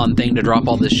Comic-Con thing to drop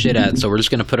all this shit at, so we're just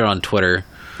going to put it on Twitter.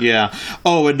 Yeah.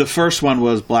 Oh, and the first one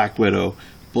was Black Widow.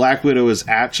 Black Widow is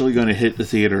actually going to hit the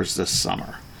theaters this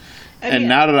summer. And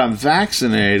now that I'm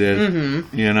vaccinated,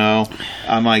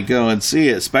 I might go and see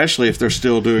it, especially if they're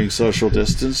still doing social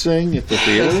distancing at the You'll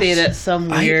theaters. see it at some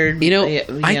weird.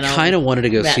 I kind of wanted to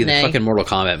go see the matinee. fucking Mortal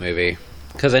Kombat movie.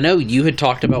 Because I know you had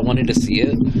talked about wanting to see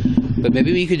it, but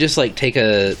maybe we could just like take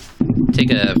a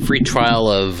free trial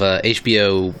of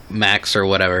HBO Max or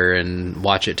whatever and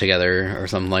watch it together or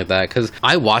something like that. Because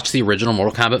I watched the original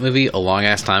Mortal Kombat movie a long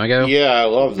ass time ago. Yeah, I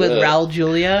love with Raul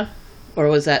Julia, or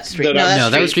was that Street? No,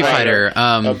 that was Street Fighter.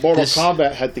 Mortal this-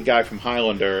 Kombat had the guy from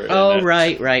Highlander. in Oh, it.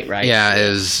 right. Yeah,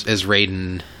 is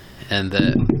Raiden, and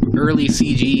the early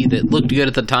CG that looked good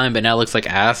at the time, but now looks like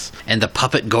ass, and the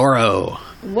puppet Goro.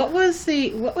 What was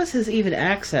his even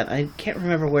accent? I can't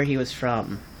remember where he was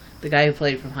from. The guy who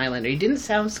played from Highlander. He didn't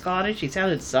sound Scottish. He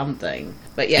sounded something.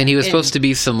 But yeah, And he was supposed to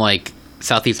be some like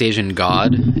Southeast Asian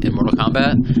god in Mortal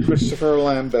Kombat. Christopher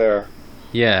Lambert.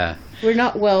 Yeah. We're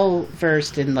not well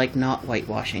versed in, like, not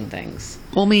whitewashing things.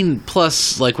 Well, I mean,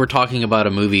 plus, like, we're talking about a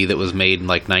movie that was made in,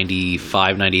 like,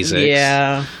 95, 96.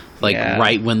 Yeah. Like,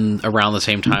 right when, around the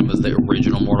same time as the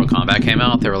original Mortal Kombat came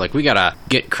out, they were like, we gotta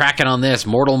get cracking on this,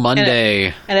 Mortal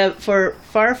Monday. And for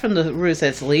far from the roots,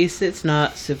 at least it's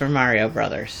not Super Mario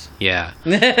Brothers. Yeah.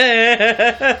 You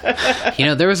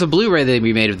know, there was a Blu-ray that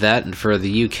we made of that for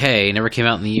the UK. It never came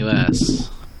out in the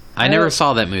US. I never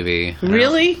saw that movie.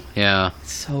 Really? Yeah.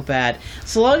 It's so bad.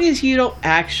 So long as you don't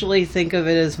actually think of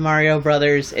it as Mario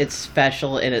Brothers, it's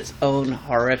special in its own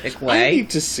horrific I way.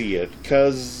 need to see it,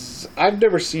 because I've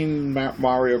never seen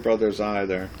Mario Brothers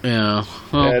either. Yeah.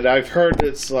 Well, And I've heard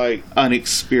it's like an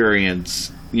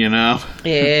experience, you know?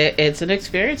 It's an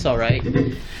experience, all right.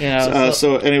 You know,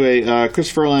 So anyway,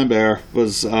 Christopher Lambert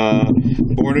was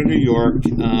born in New York.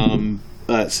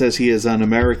 It says he is an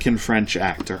American-French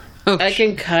actor. I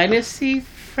can kind of see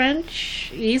French.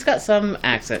 He's got some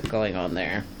accent going on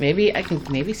there. Maybe I can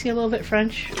see a little bit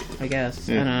French, I guess.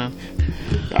 Yeah. I don't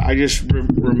know. I just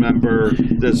remember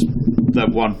that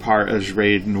one part as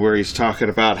Raiden where he's talking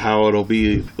about how it'll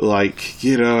be like,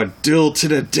 you know, a duel to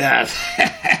the death.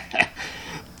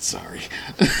 Sorry.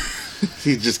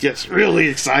 He just gets really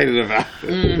excited about it.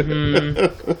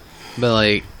 Mm-hmm. but,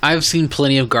 like, I've seen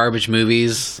plenty of garbage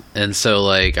movies, and so,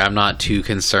 like, I'm not too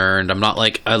concerned. I'm not,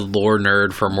 like, a lore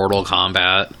nerd for Mortal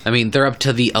Kombat. I mean, they're up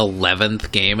to the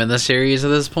 11th game in the series at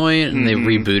this point, and they've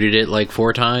rebooted it, like,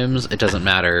 4 times. It doesn't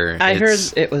matter. I heard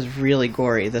it was really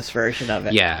gory, this version of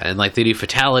it. Yeah, and, like, they do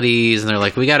fatalities, and they're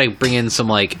like, we gotta bring in some,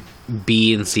 like,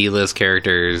 B and C list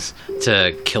characters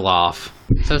to kill off.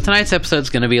 So tonight's episode's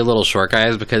going to be a little short,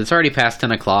 guys, because it's already past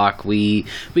 10 o'clock. We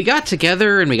got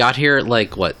together, and we got here at,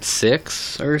 like, what,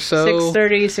 6 or so?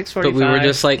 6:30, 6:45. But we were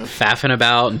just, like, faffing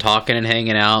about and talking and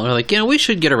hanging out. And we're like, you know, we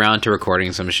should get around to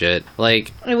recording some shit.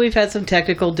 Like, And we've had some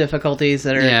technical difficulties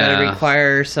that are going to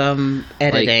require some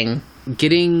editing.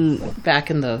 getting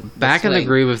back in the in the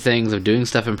groove of things, of doing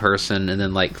stuff in person, and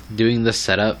then, like, doing the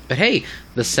setup. But hey,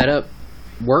 the setup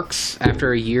works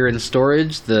after a year in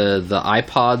storage. The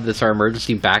iPod that's our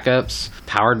emergency backups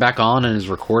powered back on and is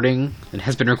recording, and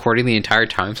has been recording the entire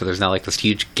time, so there's now like this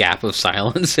huge gap of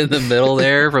silence in the middle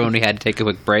there for when we had to take a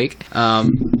quick break.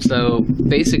 So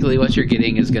basically what you're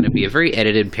getting is going to be a very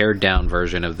edited, pared down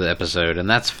version of the episode, and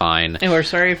that's fine. And we're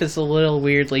sorry if it's a little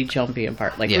weirdly jumpy in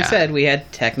part. Like we said, we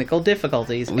had technical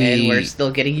difficulties, and we're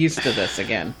still getting used to this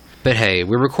again. But hey,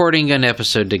 we're recording an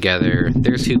episode together.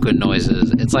 There's hookah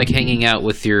noises. It's like hanging out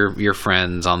with your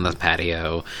friends on the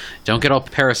patio. Don't get all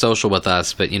parasocial with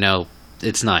us, but, you know,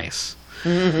 it's nice.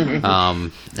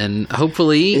 And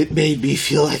hopefully... It made me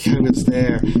feel like I was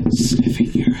there,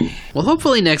 sniffing your hair. Well,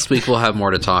 hopefully next week we'll have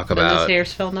more to talk about. Does his hair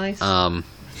smell nice?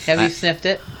 Have you sniffed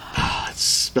it? It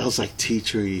smells like tea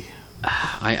tree.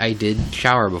 I did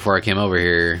shower before I came over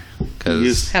here.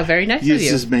 How very nice of use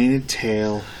you. his mane and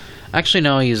tail. Actually,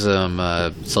 no, I use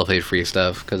sulfate-free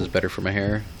stuff because it's better for my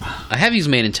hair. I have used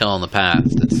mane and tail in the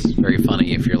past. It's very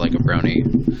funny if you're like a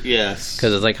brony. Yes.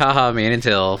 Because it's like, haha, mane and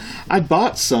tail. I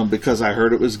bought some because I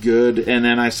heard it was good, and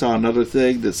then I saw another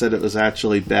thing that said it was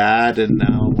actually bad, and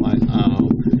now I'm like, oh.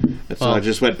 So I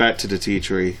just went back to the tea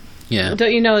tree. Yeah.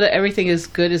 Don't you know that everything is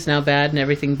good is now bad, and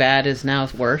everything bad is now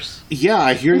worse? Yeah,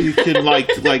 I hear you can like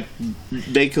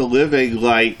make a living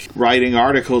like writing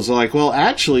articles like, well,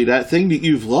 actually, that thing that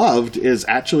you've loved is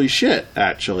actually shit.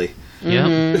 Actually,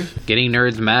 Yeah. Getting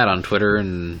nerds mad on Twitter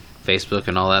and Facebook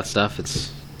and all that stuff.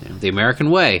 It's the American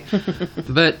way.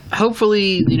 But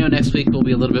hopefully, next week will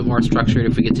be a little bit more structured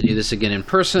if we get to do this again in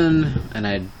person, and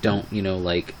I don't,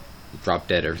 like drop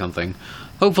dead or something.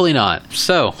 Hopefully not.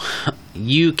 So,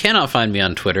 you cannot find me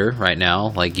on Twitter right now.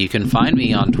 Like, you can find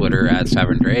me on Twitter at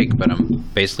Savin Drake, but I'm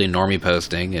basically normie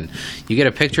posting, and you get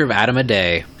a picture of Adam a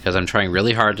day, because I'm trying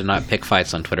really hard to not pick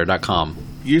fights on Twitter.com.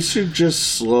 You should just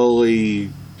slowly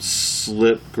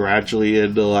slip gradually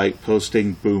into, like,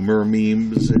 posting boomer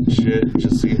memes and shit,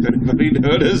 just so everybody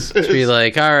notices. Be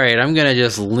like, alright, I'm gonna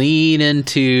just lean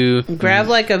into... Grab,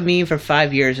 like, a meme from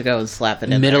 5 years ago and slap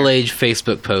it in middle-aged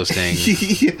Facebook posting.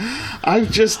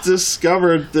 I've just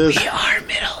discovered this. We are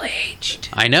middle-aged.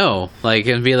 I know. Like,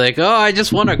 and be like, oh, I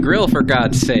just want a grill, for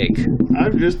God's sake.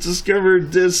 I've just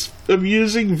discovered this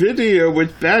amusing video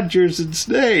with badgers and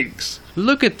snakes.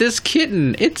 Look at this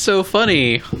kitten. It's so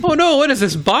funny. Oh no, what is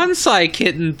this bonsai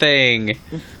kitten thing?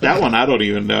 That one I don't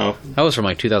even know. That was from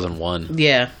like 2001.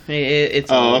 Yeah,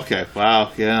 it's. Oh, okay.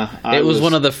 Wow. Yeah. It was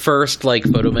one of the first like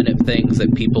photo minute things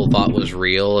that people thought was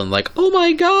real, and like, oh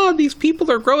my God, these people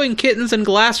are growing kittens in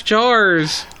glass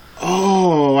jars.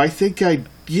 Oh, I think I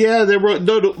Yeah, they were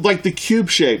like the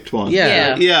cube-shaped one.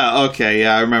 Yeah. Yeah, okay,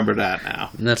 yeah, I remember that now.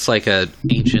 And that's like a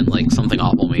ancient, like, Something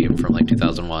Awful meme from, like,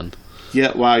 2001.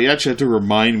 Yeah, wow, you actually had to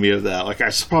remind me of that. Like,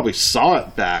 I probably saw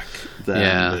it back then.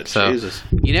 Yeah, but so Jesus.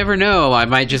 you never know. I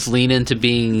might just lean into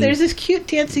being... There's this cute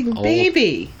dancing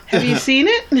baby. Have you seen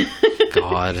it?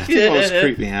 God. It always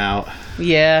creeped me out.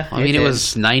 Yeah. I mean, it did.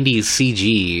 was 90s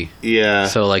CG, Yeah.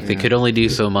 so, like, they could only do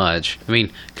so much. I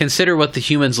mean, consider what the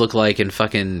humans look like in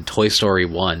fucking Toy Story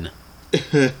 1.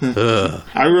 Ugh.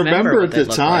 I remember what at they the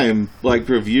look time, like,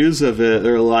 reviews of it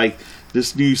are like,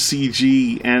 this new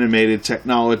CG animated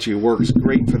technology works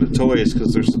great for the toys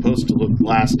because they're supposed to look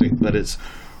plastic, but it's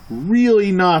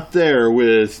really not there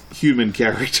with human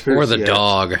characters. Or the yet.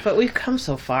 dog. But we've come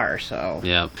so far, so.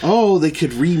 Yeah. Oh, they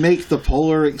could remake the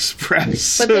Polar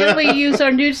Express. But then we use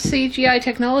our new CGI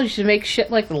technology to make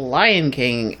shit like the Lion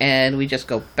King, and we just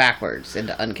go backwards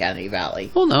into Uncanny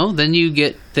Valley. Well, no. Then you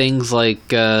get things like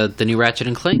the new Ratchet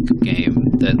and Clank game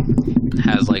that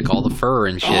has, like, all the fur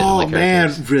and shit. Oh, and the man,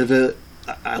 characters. Rivet.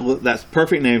 That's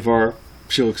perfect name for her.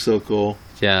 She looks so cool.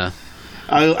 Yeah.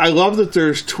 I love that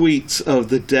there's tweets of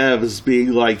the devs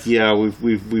being like, "Yeah,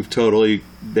 we've totally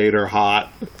made her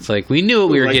hot." It's like, we knew what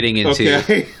we were Like, getting into.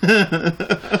 Okay.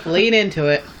 Lean into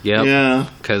it. Yep. Yeah.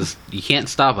 Because you can't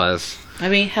stop us. I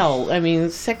mean, hell,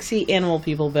 sexy animal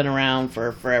people have been around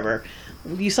for forever.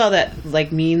 You saw that,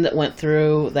 like, meme that went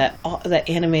through that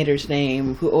animator's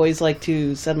name who always like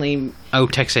to suddenly... Oh,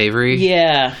 Tex Avery?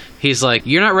 Yeah. He's like,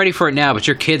 you're not ready for it now, but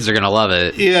your kids are going to love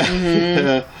it. Yeah.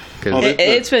 Mm-hmm. 'Cause- Oh,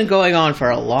 It's been going on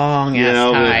for a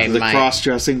long-ass time, the Mike.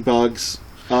 cross-dressing bugs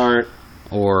art.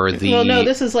 Or the... Well, no,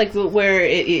 this is like where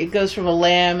it goes from a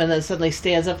lamb and then suddenly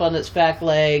stands up on its back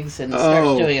legs and starts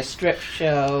Oh. doing a strip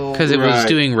show. Because it was Right.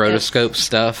 doing rotoscope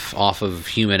stuff off of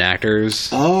human actors.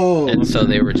 Oh, And so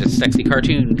they were just sexy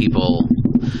cartoon people.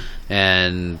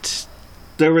 And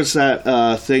there was that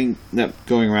thing that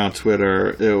going around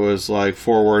Twitter. It was like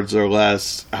 4 words or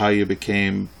less how you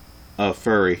became a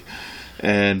furry.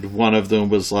 And one of them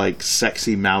was like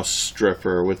sexy mouse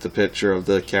stripper with the picture of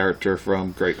the character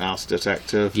from Great Mouse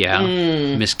Detective.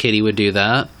 yeah, Miss Kitty would do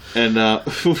that. And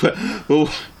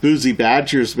Boozy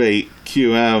Badger's mate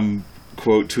QM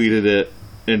quote tweeted it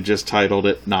and just titled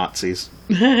it Nazis.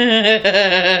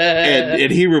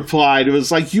 and he replied, it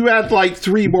was like, you had like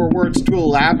 3 more words to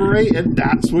elaborate, and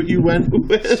that's what you went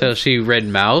with. So she read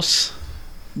Mouse.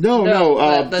 No,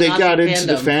 the they Nazi got into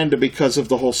the fandom. fandom because of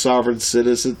the whole sovereign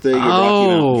citizen thing at Rocky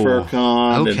Mountain Fur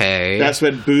Con. okay. And that's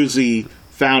when Boozy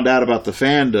found out about the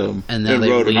fandom And then they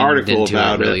wrote an leaned article into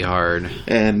about it really it. hard.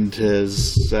 And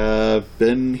has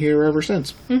been here ever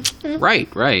since. Right.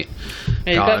 And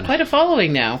you've God. got quite a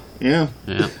following now. Yeah.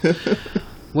 Yeah.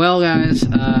 Well, guys,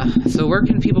 so where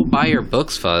can people buy your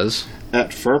books, Fuzz?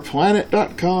 At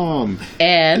furplanet.com,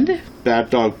 And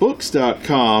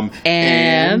baddogbooks.com,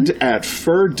 And? at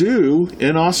Furdo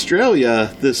in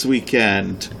Australia this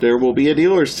weekend. There will be a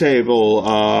dealer's table.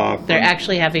 they're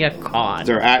actually having a con.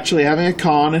 They're actually having a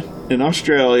con in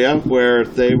Australia where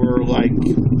they were like,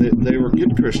 they were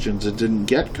good Christians and didn't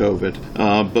get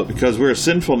COVID. But because we're a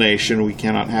sinful nation, we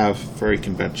cannot have furry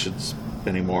conventions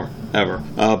anymore, ever.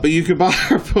 But you can buy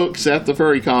our books at the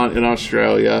Furry Con in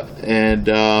Australia. And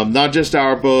not just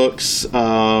our books,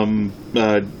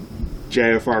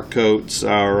 JFR Coates,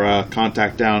 our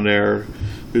contact down there,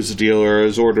 who's a dealer,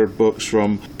 has ordered books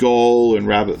from Goal and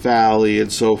Rabbit Valley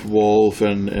and Soap Wolf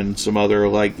and some other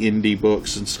like indie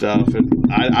books and stuff. And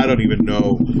I don't even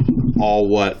know all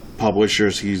what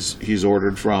publishers he's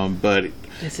ordered from, but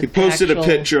he posted a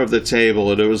picture of the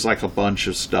table and it was like a bunch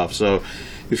of stuff. So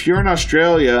if you're in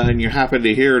Australia and you happen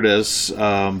to hear this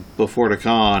before the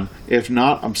con, if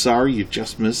not, I'm sorry, you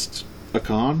just missed a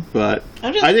con, but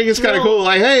I'm just I think it's kind of thrilled. cool.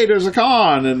 Like, hey, there's a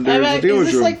con and there's a dealer's is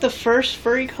this room. like the first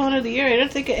furry con of the year? I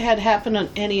don't think it had happened in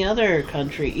any other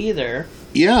country either.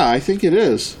 Yeah, I think it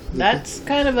is. That's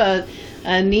kind of a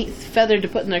neat feather to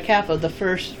put in their cap of the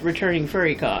first returning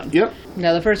furry con. Yep.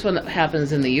 Now, the first one that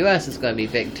happens in the U.S. is going to be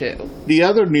big, too. The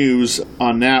other news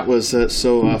on that was that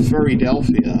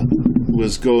Furrydelphia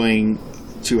was going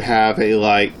to have a,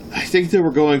 like, I think they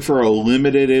were going for a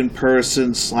limited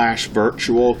in-person /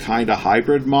 virtual kind of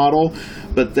hybrid model,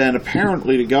 but then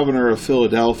apparently the governor of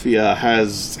Philadelphia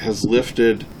has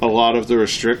lifted a lot of the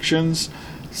restrictions.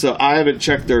 So I haven't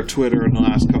checked their Twitter in the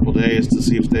last couple days to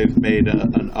see if they've made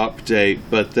an update,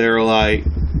 but they're like,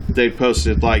 they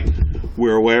posted like,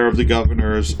 we're aware of the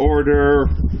governor's order.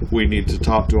 We need to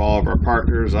talk to all of our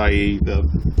partners, i.e. the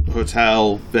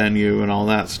hotel, venue, and all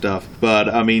that stuff. But,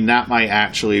 I mean, that might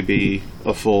actually be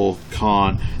a full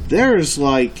con. There's,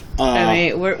 like... I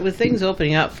mean, with things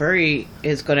opening up, furry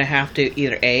is going to have to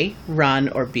either A, run,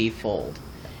 or B, fold.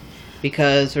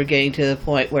 because we're getting to the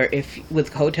point where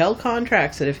with hotel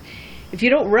contracts that if you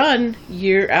don't run,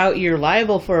 you're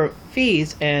liable for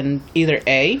fees, and either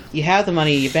A, you have the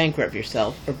money, you bankrupt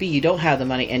yourself, or B, you don't have the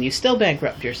money and you still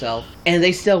bankrupt yourself, and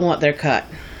they still want their cut.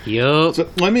 Yup. So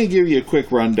let me give you a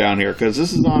quick rundown here, because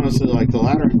this is honestly like the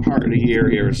latter part of the year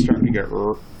here is starting to get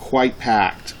quite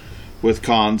packed with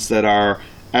cons that are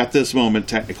at this moment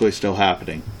technically still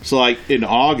happening. So like in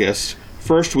August,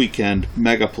 first weekend,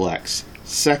 Megaplex.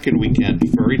 Second weekend,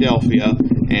 Furrydelphia,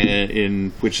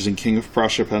 which is in King of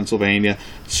Prussia, Pennsylvania.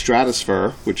 Stratosphere,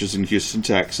 which is in Houston,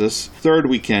 Texas. Third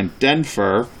weekend,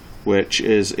 Denver, which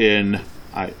is in,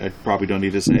 I probably don't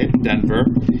need to say it, Denver.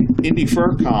 Indy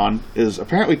FurCon is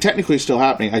apparently technically still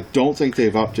happening. I don't think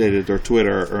they've updated their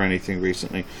Twitter or anything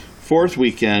recently. Fourth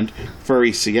weekend,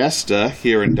 Furry Siesta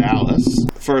here in Dallas.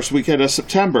 First weekend of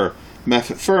September,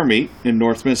 Mephit Fur Meet in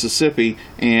North Mississippi,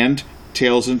 and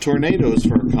Tails and Tornadoes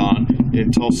FurCon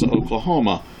in Tulsa,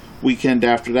 Oklahoma. Weekend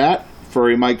after that,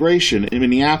 Furry Migration in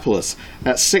Minneapolis.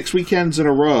 That's 6 weekends in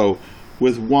a row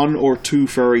with 1 or 2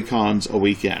 furry cons a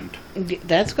weekend.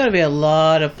 That's going to be a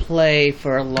lot of play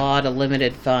for a lot of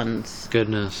limited funds.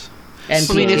 Goodness. And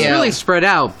I mean, it's PTO. really spread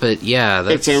out, but yeah,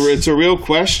 that's... It's a real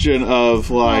question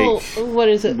of like, what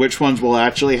is it? which ones will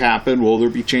actually happen? Will there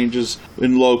be changes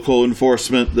in local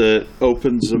enforcement that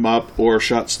opens them up or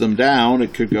shuts them down?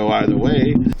 It could go either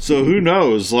way. So who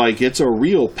knows? Like, it's a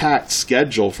real packed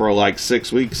schedule for like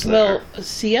 6 weeks there. Well,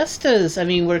 siestas, I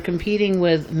mean, we're competing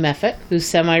with Mephit, who's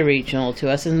semi-regional to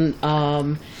us, and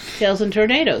Tails and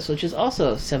Tornadoes, which is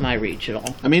also semi-regional.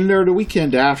 I mean, they're the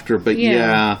weekend after, but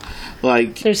yeah,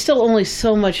 like... There's still only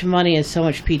so much money and so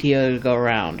much PTO to go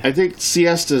around. I think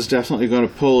Siesta is definitely going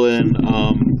to pull in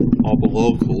all the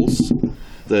locals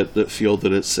that feel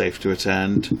that it's safe to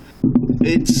attend.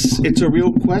 It's a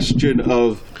real question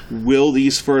of, will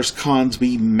these first cons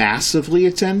be massively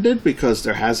attended because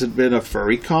there hasn't been a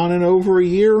furry con in over a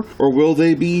year, or will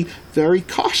they be very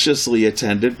cautiously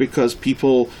attended because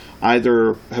people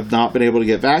either have not been able to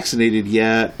get vaccinated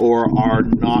yet or are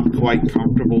not quite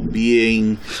comfortable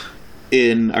being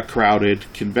in a crowded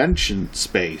convention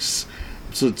space?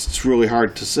 So it's really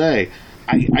hard to say.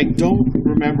 I don't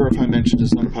remember if I mentioned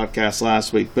this on the podcast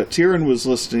last week, but Tyrion was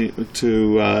listening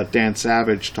to Dan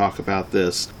Savage talk about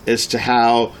this as to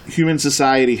how human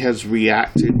society has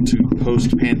reacted to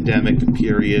post-pandemic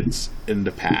periods in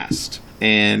the past.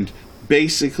 And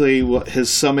basically, what his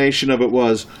summation of it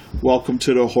was, welcome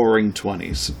to the whoring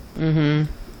 20s.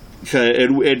 Mm-hmm.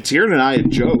 And Tyrion and I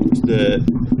had joked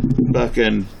that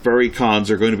fucking furry cons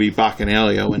are going to be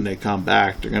Bacchanalia when they come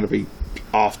back. They're going to be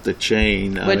off the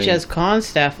chain. Which, as con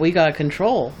staff, we got to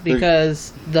control,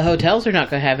 because the hotels are not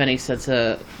going to have any sense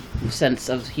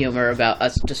of humor about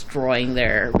us destroying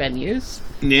their venues.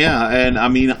 Yeah, and I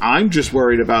mean, I'm just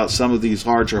worried about some of these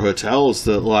larger hotels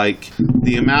that, like,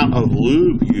 the amount of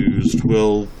lube used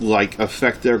will, like,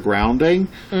 affect their grounding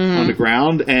on the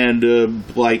ground, and,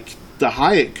 like, the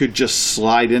Hyatt could just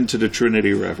slide into the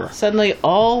Trinity River. Suddenly,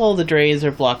 all the drains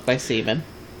are blocked by semen.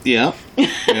 Yeah.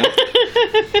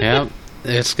 Yeah,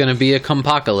 it's going to be a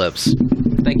compocalypse.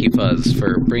 Thank you, Fuzz,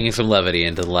 for bringing some levity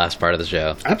into the last part of the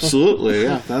show. Absolutely,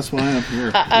 yeah. That's why I'm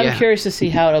here. I'm curious to see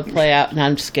how it'll play out, and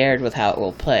I'm scared with how it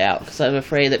will play out, because I'm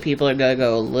afraid that people are going to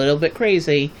go a little bit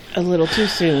crazy a little too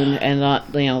soon and not,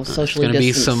 socially There's going to be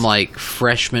distance. some, like,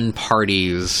 freshman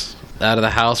parties out of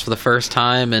the house for the first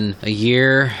time in a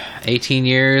year, 18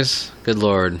 years. Good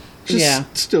Lord.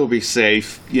 Just still be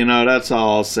safe. That's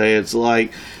all I'll say. It's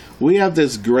like, we have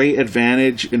this great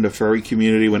advantage in the furry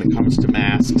community when it comes to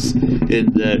masks, in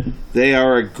that they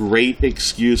are a great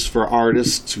excuse for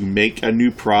artists to make a new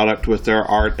product with their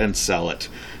art and sell it.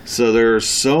 So there are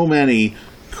so many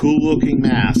cool-looking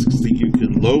masks that you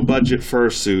can low-budget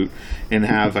fursuit and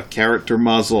have a character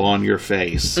muzzle on your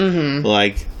face. Mm-hmm.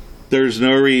 Like, there's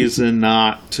no reason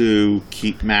not to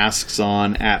keep masks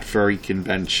on at furry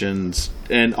conventions.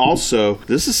 And also,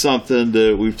 this is something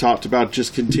that we've talked about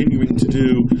just continuing to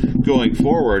do going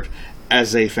forward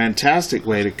as a fantastic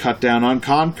way to cut down on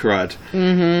con crud.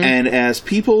 Mm-hmm. And as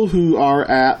people who are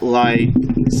at like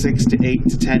 6 to 8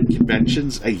 to 10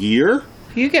 conventions a year,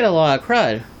 you get a lot of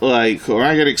crud. Or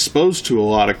I get exposed to a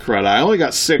lot of crud. I only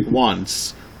got sick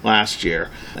once last year,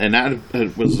 and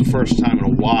that was the first time in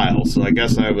a while, so I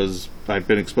guess I'd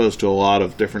been exposed to a lot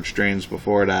of different strains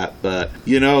before that. But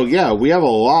we have a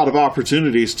lot of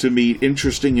opportunities to meet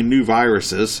interesting and new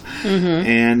viruses. Mm-hmm.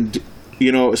 And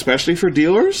especially for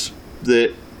dealers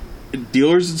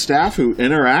and staff who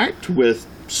interact with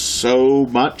so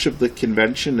much of the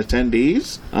convention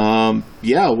attendees,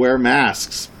 wear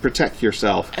masks, protect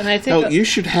yourself. And I think you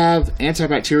should have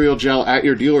antibacterial gel at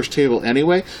your dealer's table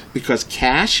anyway, because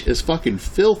cash is fucking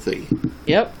filthy.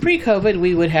 Yep. Pre-COVID,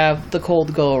 we would have the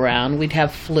cold go around. We'd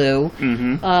have flu.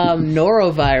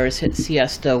 Norovirus hit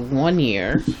Siesta 1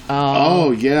 year.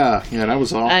 Yeah, that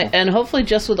was awful. And hopefully,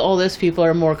 just with all this, people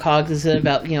are more cognizant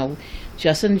about,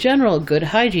 just in general, good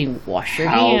hygiene. Wash your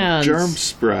hands. How germs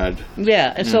spread.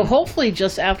 Yeah, and so hopefully,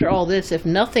 just after all this, if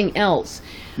nothing else,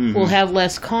 we'll have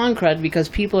less con crud because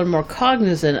people are more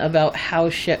cognizant about how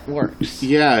shit works.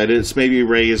 Yeah, it's maybe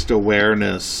raised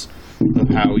awareness of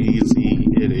how easy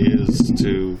it is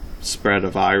to spread a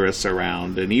virus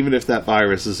around. And even if that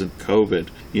virus isn't COVID,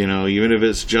 even if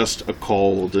it's just a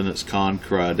cold and it's con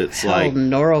crud, it's like...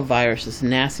 norovirus is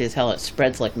nasty as hell. It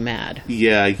spreads like mad.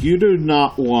 Yeah, you do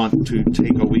not want to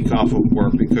take a week off of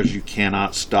work because you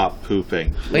cannot stop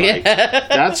pooping.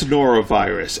 That's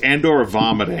norovirus and/or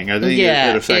vomiting. I think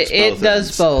it affects both. It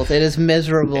does both. It is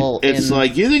miserable. It's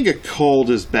like, you think a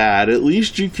cold is bad, at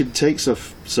least you can take some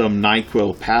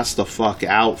NyQuil, pass the fuck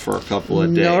out for a couple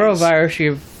of days. Norovirus,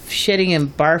 you're shitting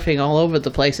and barfing all over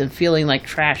the place and feeling like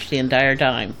trash the entire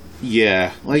time.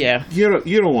 Yeah. You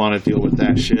don't want to deal with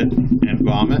that shit and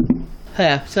vomit.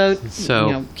 Yeah, so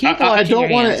keep watching I don't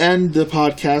want to end the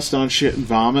podcast on shit and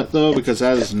vomit, though, because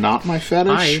that is not my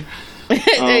fetish.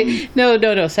 No.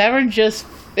 Savern just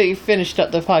finished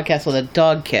up the podcast with a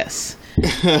dog kiss.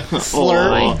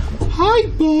 Slurry. Hi,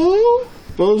 Bo.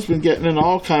 Bo's been getting in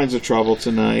all kinds of trouble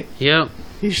tonight. Yep.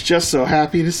 He's just so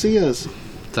happy to see us.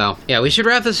 So, we should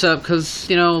wrap this up because,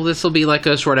 this will be like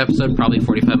a short episode, probably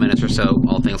 45 minutes or so,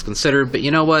 all things considered. But you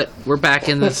know what? We're back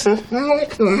in this.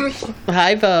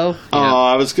 Hi, Bo. Oh,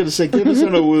 I was going to say, give us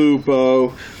a woo,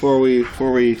 Bo, before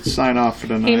we sign off for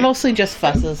tonight. He mostly just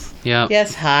fusses. Yeah.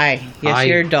 Yes, hi. Yes,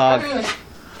 your dog.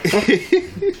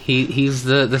 He's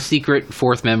the secret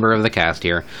fourth member of the cast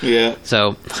here. Yeah.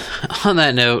 So, on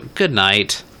that note, good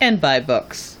night. And buy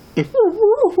books.